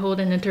to like hold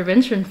an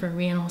intervention for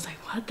me, and I was like,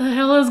 what the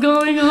hell is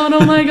going on?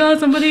 Oh my god,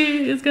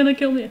 somebody is gonna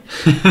kill me.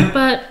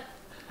 But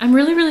I'm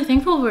really, really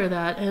thankful for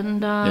that.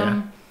 And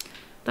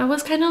that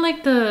was kind of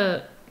like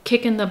the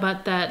kick in the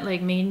butt that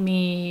like made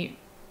me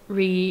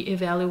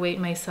reevaluate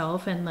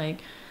myself and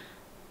like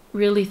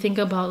really think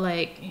about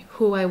like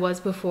who I was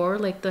before,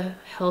 like the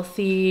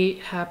healthy,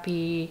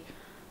 happy,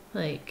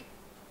 like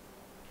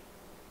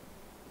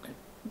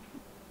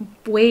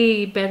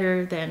way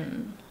better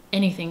than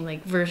anything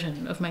like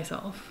version of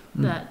myself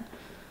that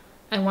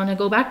I want to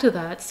go back to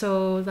that.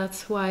 So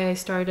that's why I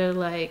started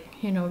like,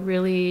 you know,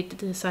 really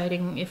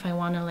deciding if I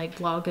want to like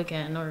vlog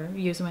again or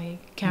use my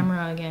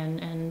camera again.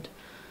 And,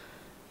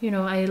 you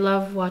know, I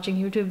love watching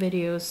YouTube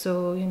videos.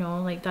 So, you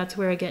know, like that's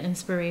where I get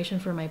inspiration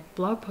for my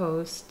blog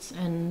posts.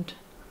 And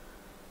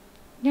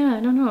yeah, I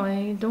don't know.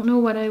 I don't know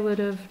what I would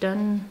have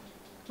done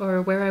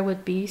or where I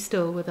would be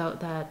still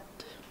without that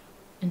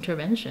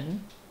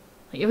intervention.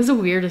 Like, it was the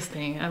weirdest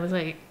thing. I was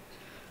like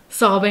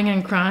sobbing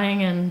and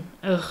crying and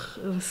it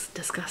was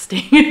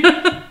disgusting.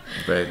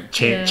 But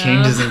change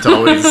isn't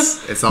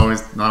always, it's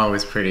always not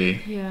always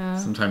pretty. Yeah.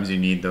 Sometimes you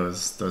need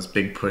those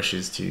big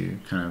pushes to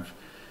kind of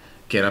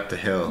get up the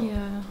hill.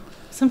 Yeah.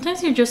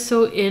 Sometimes you're just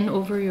so in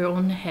over your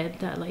own head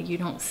that like you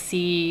don't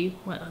see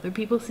what other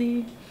people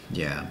see.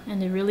 Yeah.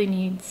 And it really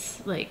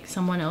needs like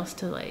someone else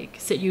to like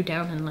sit you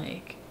down and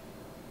like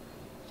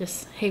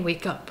just, hey,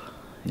 wake up.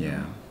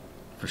 Yeah,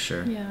 for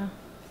sure. Yeah.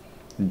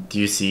 Do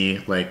you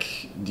feel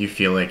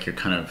like you're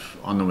kind of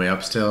on the way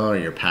up still, or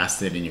you're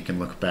past it and you can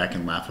look back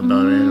and laugh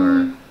about it,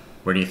 or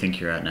where do you think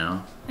you're at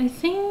now? I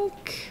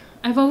think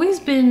I've always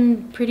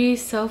been pretty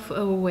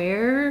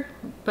self-aware,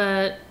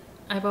 but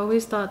I've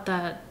always thought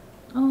that,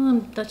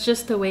 that's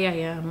just the way I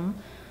am.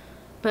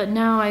 But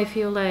now I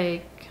feel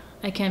like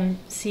I can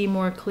see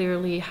more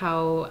clearly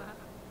how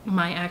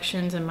my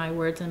actions and my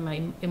words and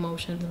my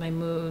emotions and my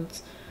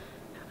moods,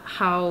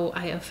 how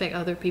I affect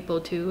other people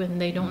too, and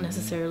they don't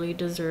necessarily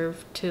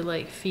deserve to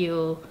like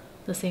feel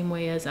the same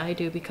way as I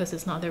do because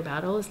it's not their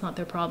battle, it's not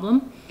their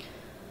problem.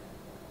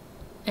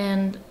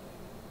 And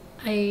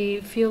I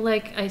feel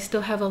like I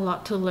still have a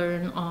lot to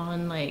learn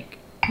on like,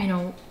 you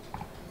know,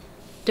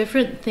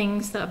 different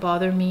things that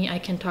bother me. I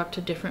can talk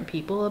to different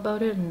people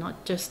about it and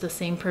not just the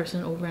same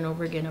person over and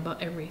over again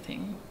about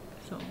everything.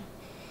 So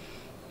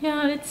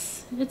yeah,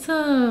 it's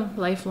a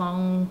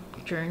lifelong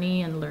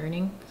journey and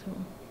learning. So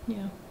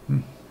yeah.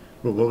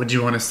 Well, what would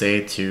you want to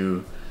say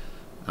to,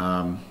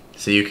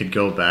 say you could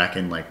go back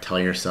and like tell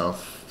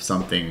yourself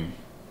something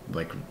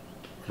like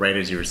right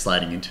as you were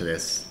sliding into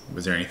this?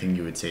 Was there anything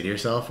you would say to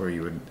yourself, or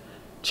you would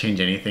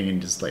change anything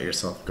and just let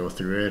yourself go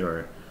through it?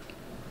 Or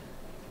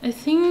I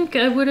think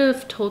I would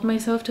have told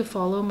myself to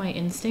follow my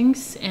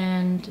instincts,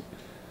 and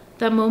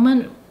that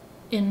moment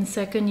in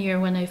second year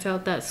when I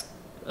felt that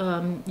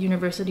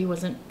university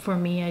wasn't for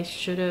me, I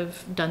should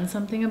have done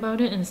something about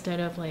it instead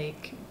of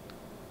like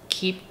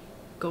keep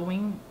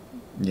going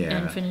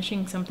and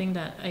finishing something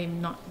that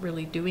I'm not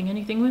really doing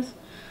anything with.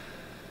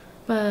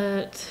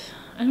 But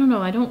I don't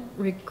know, I don't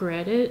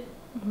regret it.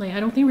 Like, I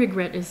don't think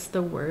regret is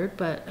the word,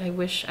 but I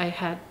wish I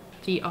had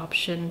the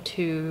option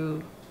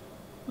to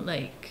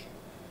like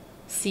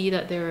see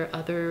that there are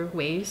other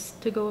ways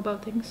to go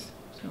about things.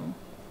 So,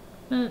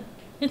 but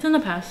it's in the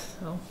past,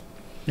 so.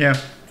 Yeah,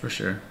 for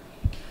sure.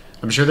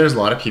 I'm sure there's a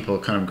lot of people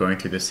kind of going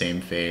through the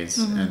same phase,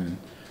 and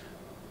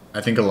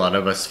I think a lot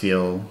of us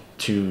feel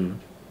to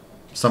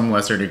some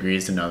lesser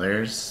degrees than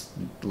others,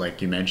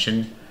 like you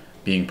mentioned,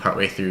 being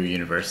partway through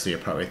university or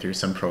partway through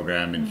some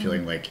program and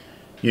feeling like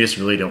you just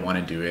really don't want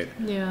to do it.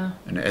 Yeah.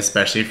 And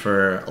especially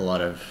for a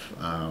lot of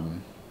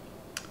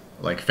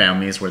like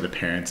families where the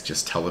parents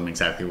just tell them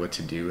exactly what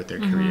to do with their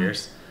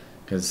careers.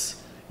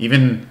 Because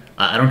even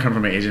I don't come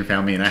from an Asian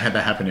family, and I had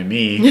that happen to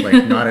me,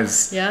 like not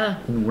as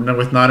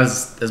with not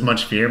as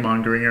much fear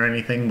mongering or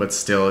anything, but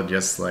still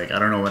just like, I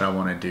don't know what I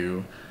want to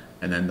do.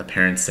 And then the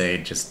parents say,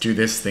 just do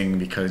this thing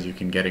because you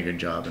can get a good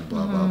job and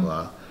blah, blah,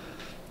 blah.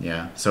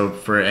 Yeah. So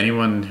for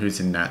anyone who's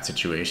in that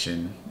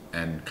situation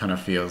and kind of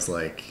feels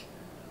like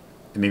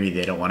maybe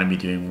they don't want to be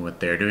doing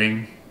what they're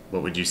doing,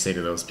 what would you say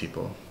to those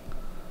people?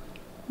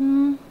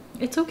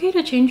 It's okay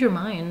to change your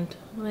mind.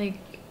 Like,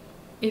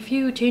 if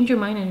you change your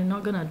mind and you're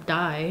not going to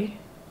die.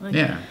 Like,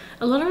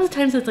 a lot of the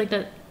times it's like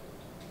that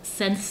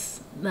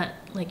sense that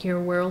like your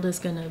world is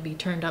going to be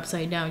turned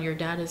upside down. Your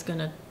dad is going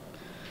to,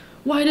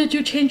 why did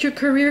you change your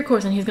career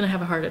course? And he's going to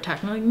have a heart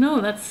attack. And I'm like,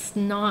 no, that's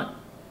not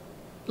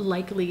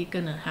likely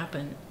going to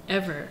happen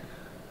ever.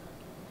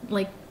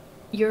 Like,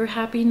 your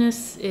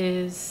happiness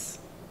is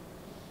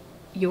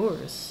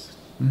yours.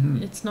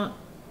 It's not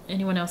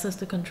anyone else's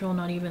to control,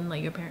 not even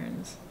like your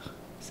parents.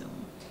 So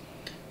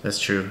that's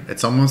true.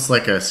 It's almost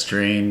like a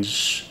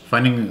strange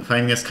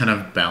finding this kind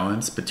of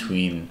balance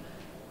between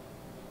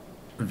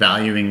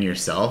valuing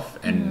yourself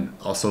and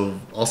also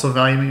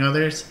valuing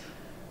others.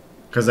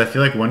 Because I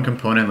feel like one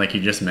component, like you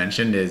just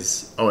mentioned,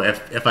 is,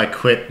 if I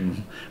quit,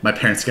 my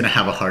parents are going to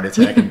have a heart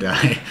attack and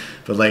die.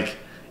 But like,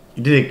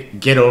 you need to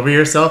get over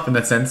yourself in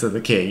the sense of,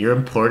 okay, you're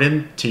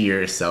important to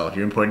yourself,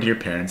 you're important to your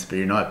parents, but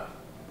you're not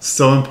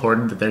so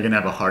important that they're going to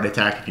have a heart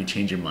attack if you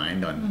change your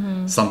mind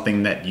on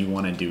something that you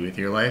want to do with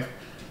your life.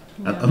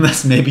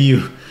 Unless maybe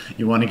you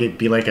want to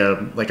be like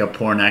a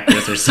porn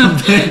actress or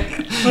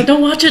something. Well,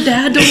 don't watch it,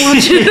 Dad. Don't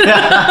watch it.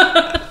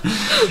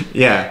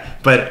 Yeah.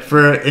 But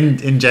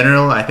in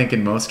general, I think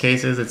in most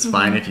cases, it's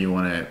fine if you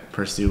want to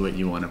pursue what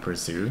you want to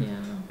pursue. Yeah.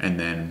 And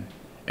then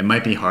it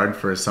might be hard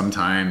for some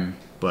time,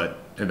 but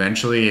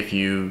eventually if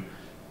you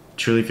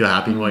truly feel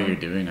happy with what you're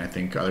doing, I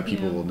think other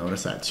people will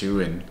notice that too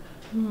and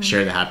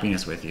share the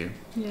happiness with you.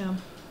 Yeah.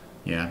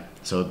 Yeah.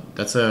 So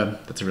that's a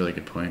really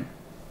good point.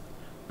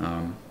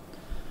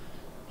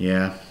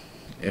 Yeah,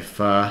 if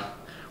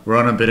we're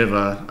on a bit of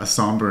a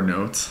somber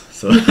note,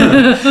 so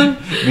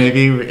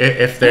maybe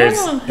if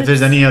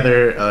there's any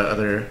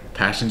other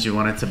passions you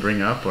wanted to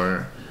bring up,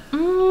 or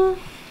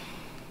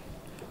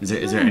is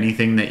there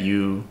anything that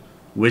you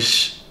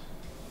wish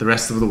the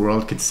rest of the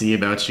world could see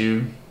about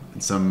you,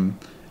 and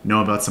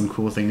know about some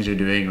cool things you're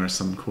doing, or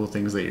some cool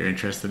things that you're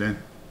interested in?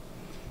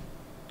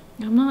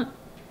 I don't know.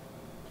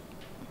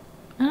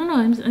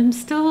 I'm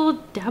still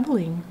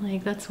dabbling.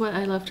 Like, that's what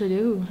I love to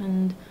do,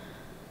 and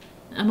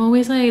I'm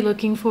always like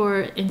looking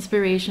for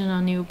inspiration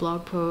on new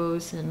blog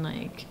posts and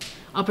like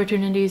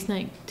opportunities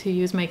like to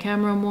use my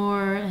camera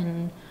more.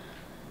 And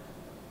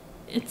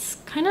it's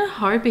kind of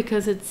hard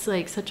because it's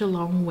like such a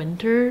long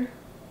winter.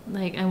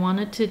 Like, I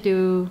wanted to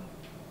do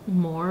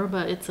more,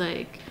 but it's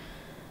like,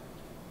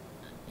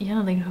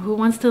 yeah, like who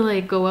wants to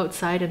like go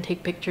outside and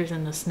take pictures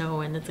in the snow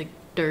and it's like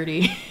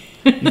dirty?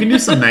 You can do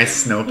some nice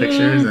snow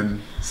pictures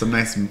and some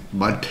nice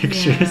mud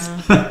pictures.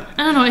 Yeah.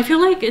 I don't know. I feel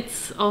like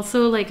it's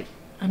also like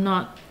I'm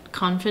not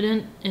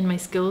confident in my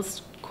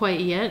skills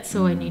quite yet,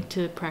 so I need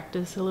to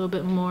practice a little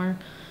bit more.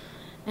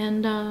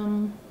 And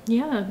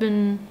yeah, I've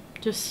been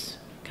just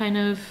kind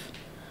of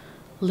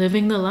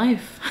living the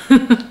life.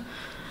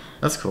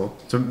 That's cool.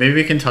 So maybe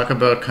we can talk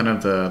about kind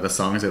of the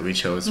songs that we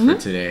chose for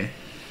today.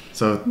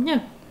 So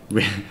Yeah.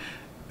 we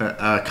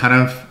kind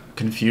of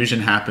confusion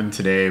happened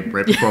today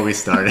right before we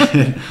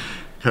started,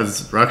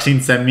 because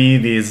Roxine sent me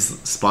these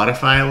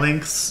Spotify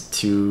links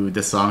to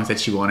the songs that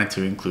she wanted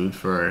to include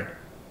for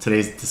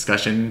today's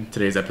discussion,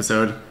 today's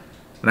episode.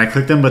 And I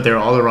clicked them, but they're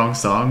all the wrong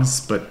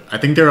songs, but I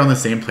think they're on the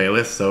same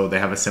playlist, so they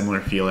have a similar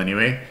feel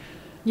anyway.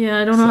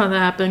 Yeah, I don't know how that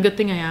happened. Good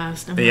thing I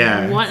asked. I'm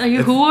Yeah. like, what are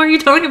you? Who are you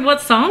talking about?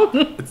 What song?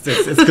 It's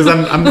because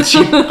I'm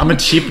a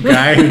cheap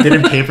guy who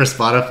didn't pay for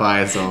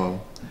Spotify,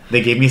 so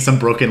they gave me some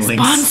broken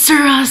links.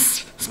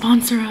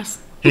 Sponsor us.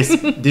 Hey,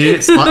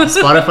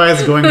 Spotify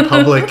is going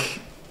public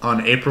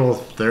on April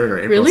 3rd or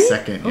April Really?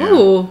 2nd. Yeah.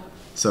 Oh.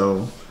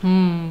 So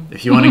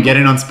if you want to get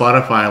in on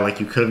Spotify, like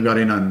you could have got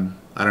in on,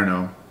 I don't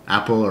know,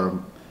 Apple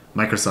or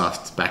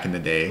Microsoft back in the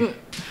day. You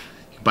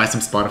could buy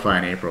some Spotify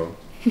in April,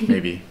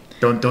 maybe.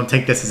 Don't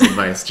take this as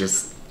advice,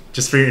 just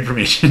for your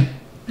information.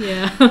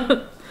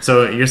 Yeah.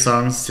 So your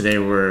songs today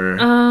were...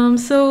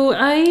 So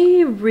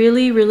I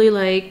really, really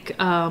like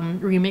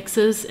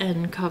remixes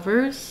and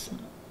covers.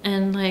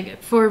 And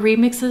like for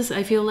remixes,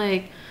 I feel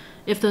like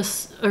if the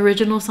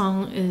original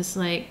song is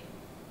like,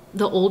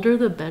 the older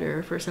the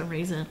better for some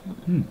reason.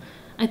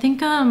 I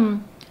think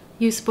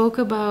you spoke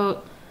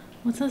about,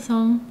 what's that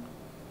song?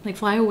 Like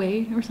Fly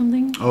Away or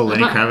something? Oh,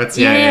 Lenny Kravitz?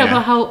 Yeah, Yeah.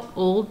 about how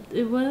old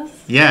it was.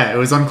 Yeah, it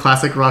was on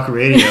classic rock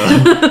radio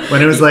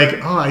when it was like,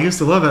 oh, I used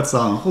to love that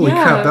song. Holy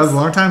Yeah, crap, that was a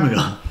long time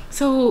ago.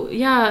 So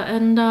yeah,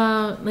 and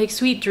like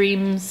Sweet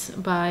Dreams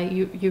by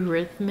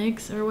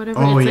Eurythmics or whatever.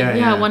 Oh, it's yeah, like,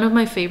 yeah. one of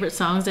my favorite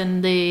songs,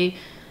 and they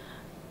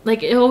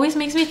like, it always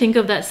makes me think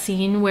of that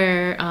scene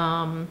where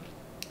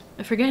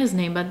I forget his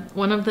name, but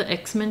one of the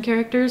X-Men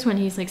characters, when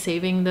he's like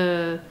saving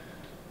the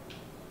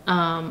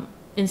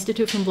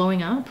Institute from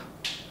blowing up.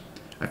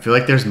 I feel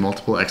like there's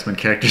multiple X-Men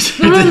characters.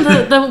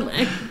 No,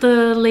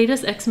 the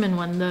latest X-Men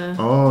one.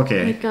 Oh,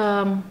 okay. Like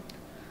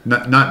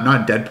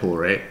Not Deadpool,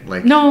 right?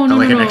 Like No,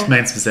 like an no.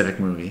 X-Men specific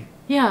movie.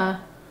 yeah,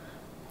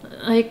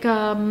 like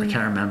I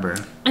can't remember.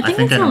 I think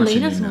it's I the know what you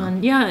mean latest now.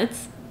 one. Yeah,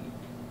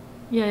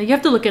 you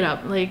have to look it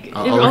up. Like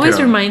I'll it look always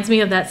it up. reminds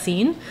me of that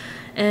scene,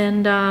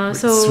 and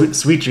so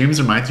Sweet Dreams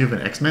reminds you of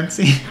an X-Men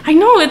scene. I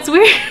know it's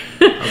weird.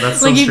 Oh, that's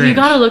so like you strange.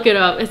 gotta look it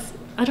up.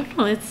 I don't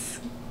know.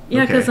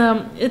 Yeah, Okay.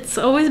 because it's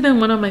always been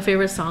one of my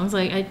favorite songs.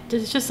 Like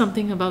there's just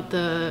something about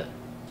the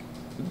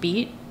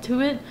beat to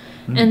it,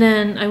 and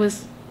then I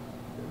was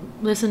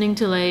listening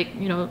to like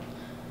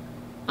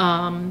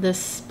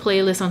this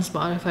playlist on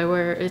Spotify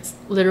where it's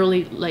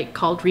literally like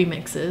called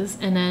remixes,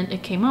 and then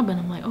it came up and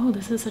I'm like, oh,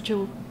 this is such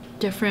a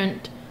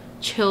different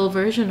chill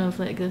version of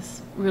like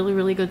this really,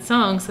 really good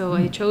song, so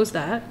I chose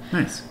that.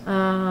 Nice.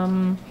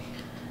 And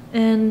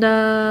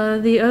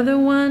the other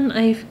one,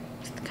 I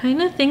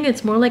kind of think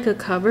it's more like a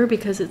cover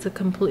because it's a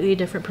completely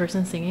different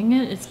person singing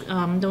it. It's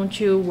Don't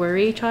You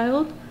Worry,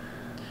 Child.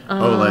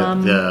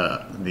 Like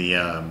the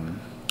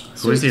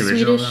who was the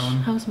original Swedish one?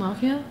 House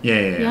Mafia.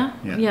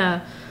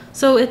 Yeah.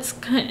 So it's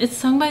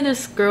sung by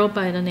this girl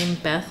by the name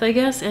Beth, I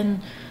guess,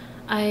 and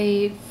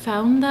I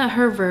found that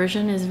her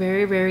version is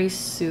very, very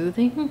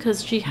soothing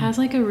because she has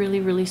like a really,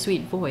 really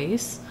sweet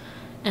voice,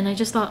 and I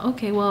just thought,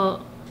 okay,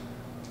 well,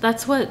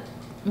 that's what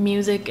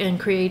music and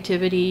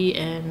creativity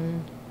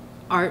and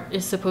art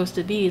is supposed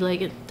to be.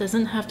 Like, it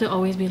doesn't have to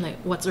always be like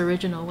what's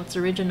original,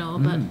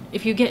 but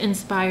if you get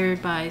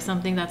inspired by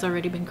something that's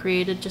already been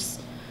created,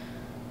 just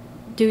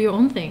do your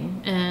own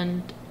thing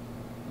and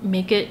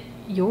make it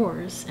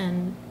yours,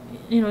 and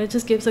it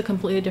just gives a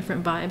completely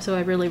different vibe. So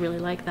I really, really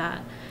like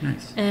that.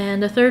 Nice.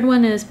 And the third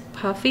one is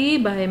Puffy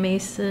by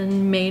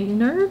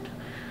Maynard,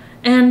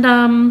 and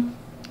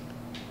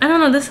I don't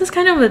know, this is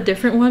kind of a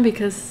different one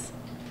because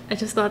I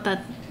just thought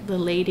that the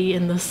lady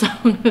in the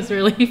song was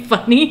really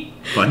funny.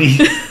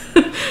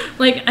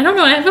 Like, I don't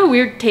know, I have a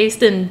weird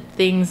taste in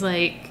things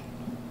like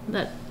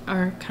that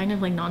are kind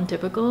of like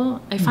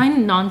non-typical. I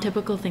find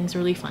non-typical things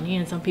really funny,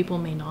 and some people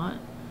may not.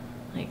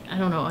 Like, I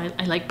don't know,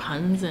 I like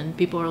puns, and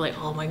people are like,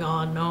 oh my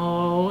god,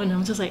 no, and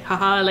I'm just like,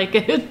 haha, I like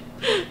it.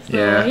 So,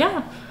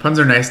 yeah. Puns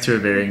are nice to a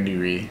varying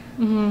degree.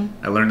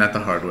 I learned that the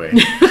hard way.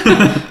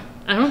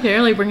 I don't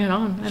care, like, bring it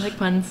on. I like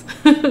puns.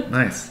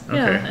 Nice. Okay.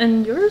 Yeah,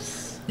 and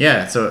yours?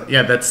 Yeah, so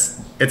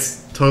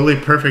it's totally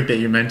perfect that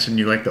you mentioned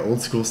you like the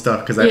old school stuff,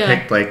 because I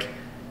picked like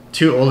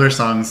 2 older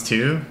songs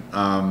too,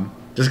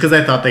 just because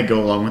I thought they'd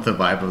go along with the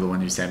vibe of the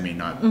one you sent me,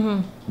 not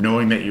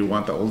knowing that you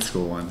want the old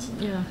school ones.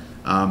 Yeah.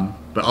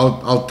 But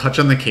I'll touch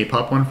on the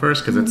K-pop one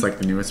first, because it's like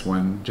the newest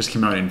one, just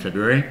came out in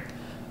February,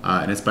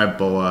 and it's by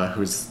Boa,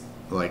 who's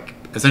like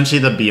essentially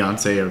the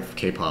Beyonce of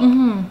K-pop.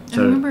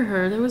 So, I remember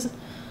her. There was,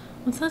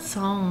 what's that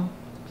song?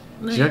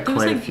 She got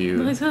quite a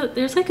few.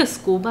 There's like a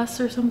school bus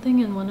or something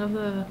in one of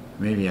the...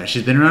 Maybe, yeah.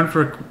 She's been around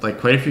for like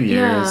quite a few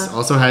years. Yeah.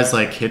 Also has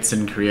like hits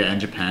in Korea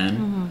and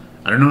Japan.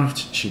 I don't know if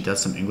she does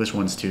some English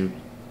ones too.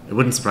 It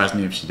wouldn't surprise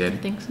me if she did. I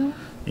think so.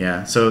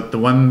 Yeah, so the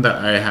one that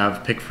I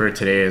have picked for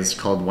today is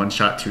called One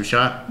Shot, Two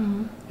Shot.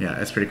 Yeah,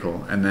 it's pretty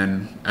cool. And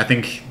then I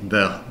think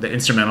the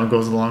instrumental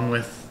goes along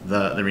with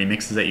the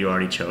remixes that you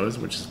already chose,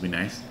 which is really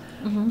nice.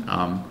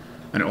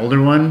 An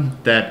older one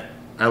that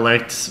I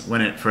liked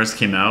when it first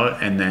came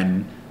out, and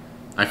then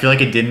I feel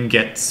like it didn't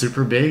get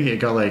super big. It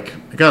got like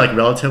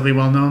relatively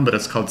well known, but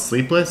it's called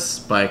Sleepless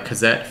by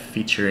Cazzette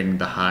featuring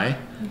The High.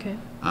 Okay.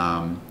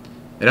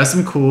 It has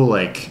some cool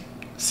like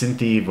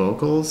synthy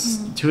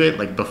vocals to it,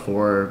 like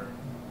before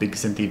big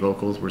synthy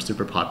vocals were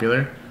super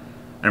popular.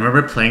 I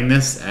remember playing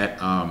this at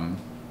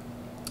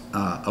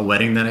a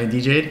wedding that I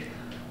DJ'd,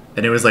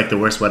 and it was like the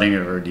worst wedding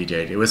I've ever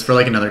DJ'd. It was for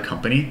like another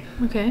company.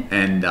 Okay.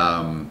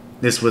 And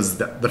this was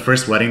the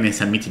first wedding they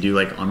sent me to do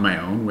like on my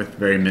own with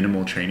very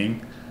minimal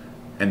training.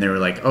 And they were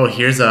like, oh,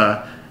 here's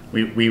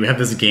we have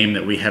this game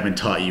that we haven't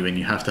taught you, and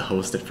you have to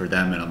host it for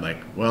them. And I'm like,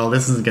 well,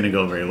 this isn't going to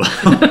go very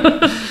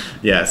well.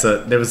 Yeah,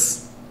 so there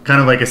was kind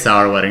of like a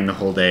sour wedding the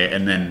whole day.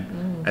 And then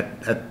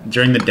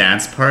during the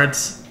dance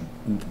parts,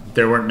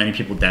 there weren't many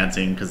people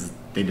dancing because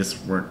they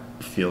just weren't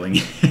feeling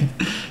it.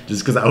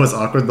 Just because I was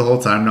awkward the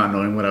whole time, not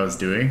knowing what I was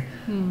doing.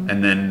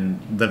 And then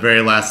the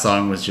very last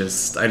song was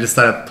I just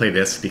thought I'd play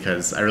this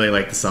because I really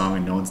like the song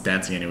and no one's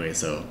dancing anyway,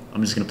 so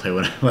I'm just going to play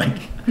what I like.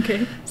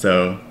 Okay.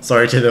 So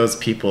sorry to those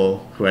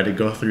people who had to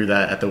go through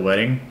that at the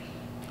wedding,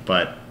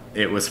 but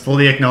it was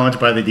fully acknowledged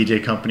by the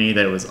DJ company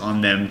that it was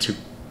on them to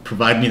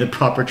provide me the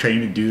proper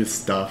training to do this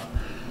stuff.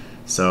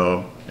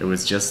 So it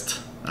was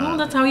just... well,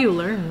 that's how you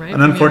learn, right?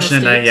 An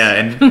unfortunate night, yeah,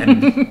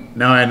 and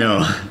now I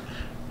know.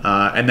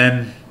 And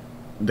then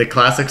the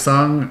classic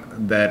song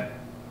that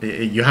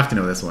you have to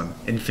know this one,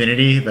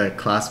 Infinity, the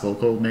class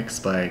vocal mix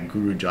by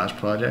Guru Josh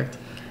Project.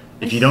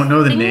 If you don't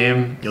know the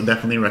name, you'll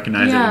definitely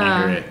recognize it when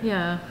you hear it.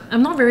 Yeah,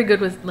 I'm not very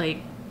good with like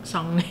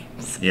song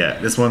names. Yeah,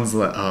 this one's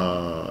like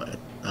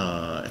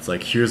it's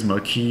like, here's my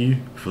key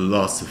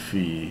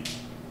philosophy,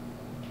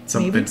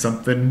 something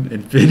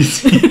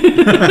infinity.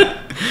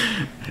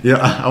 Yeah,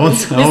 I won't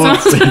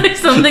sounds like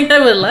something I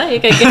would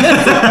like, I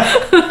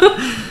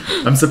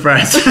guess. I'm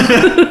surprised.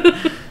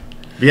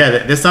 But yeah,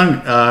 this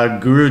song,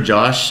 Guru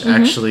Josh,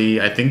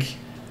 actually, I think,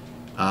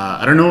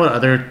 I don't know what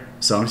other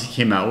songs he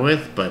came out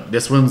with, but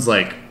this one's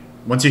like,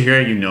 once you hear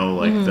it, you know,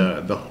 like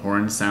the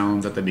horn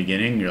sounds at the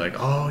beginning, you're like,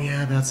 oh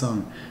yeah, that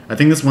song. I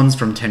think this one's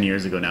from 10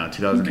 years ago now,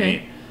 2008.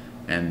 Okay.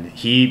 And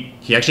he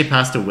actually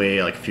passed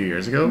away like a few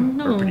years ago,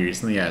 or pretty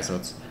recently, yeah, so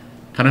it's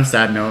kind of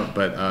sad note,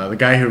 but the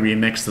guy who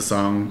remixed the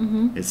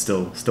song is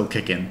still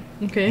kicking.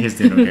 Okay. He's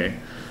doing okay.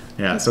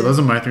 Yeah, so those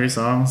are my 3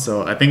 songs.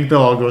 So I think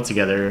they'll all go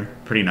together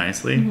pretty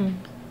nicely.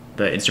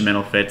 The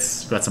instrumental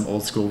fits, got some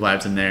old school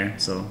vibes in there.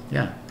 So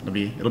yeah,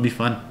 it'll be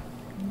fun.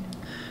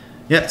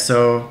 Yeah,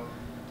 so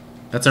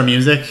that's our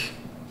music.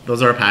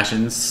 Those are our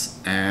passions,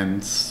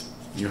 and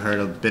you heard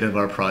a bit of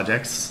our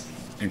projects,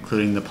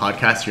 including the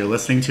podcast you're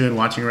listening to and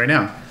watching right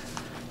now.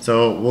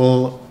 So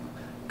we'll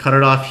cut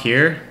it off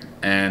here,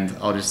 and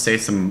I'll just say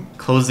some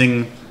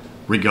closing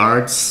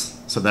regards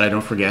so that I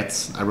don't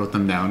forget. I wrote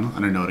them down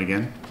on a note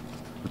again,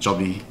 which I'll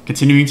be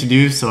continuing to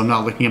do so I'm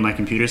not looking at my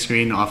computer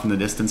screen off in the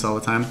distance all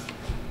the time.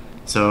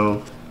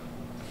 So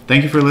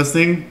thank you for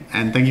listening,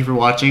 and thank you for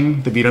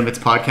watching the bdonbits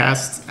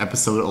podcast,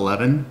 episode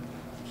 11.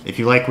 If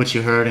you like what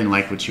you heard and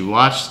like what you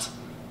watched,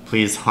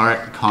 please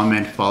heart,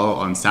 comment, follow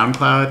on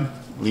SoundCloud,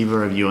 leave a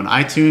review on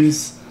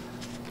iTunes,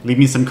 leave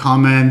me some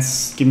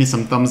comments, give me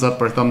some thumbs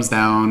up or thumbs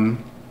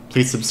down.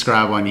 Please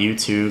subscribe on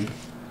YouTube.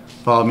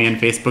 Follow me on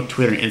Facebook,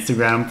 Twitter, and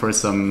Instagram for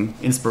some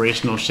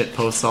inspirational shit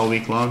posts all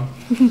week long.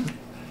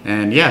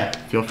 And yeah,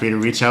 feel free to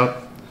reach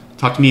out.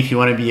 Talk to me if you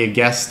want to be a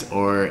guest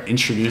or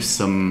introduce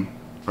some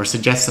or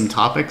suggest some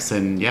topics,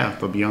 and yeah,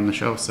 they'll be on the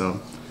show.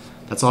 So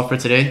that's all for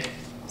today.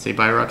 Say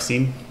bye,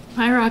 Roxine.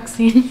 Bye,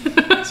 Roxine.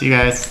 See you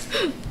guys.